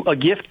give you a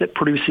gift that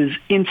produces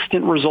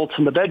instant results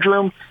in the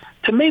bedroom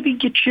to maybe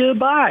get you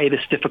by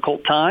this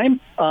difficult time.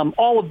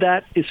 All of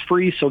that is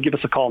free, so give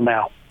us a call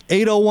now.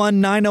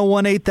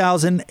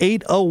 801-901-8000,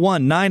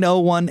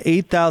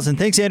 801-901-8000.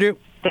 Thanks, Andrew.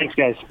 Thanks,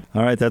 guys.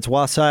 All right, that's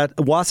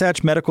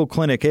Wasatch Medical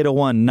Clinic,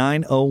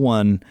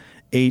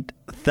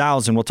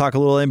 801-901-8000. We'll talk a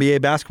little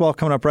NBA basketball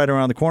coming up right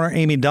around the corner.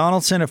 Amy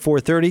Donaldson at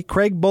 4:30.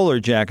 Craig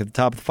Bolerjack at the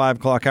top of the 5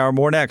 o'clock hour.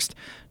 More next.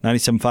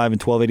 97.5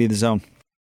 and 1280 The Zone.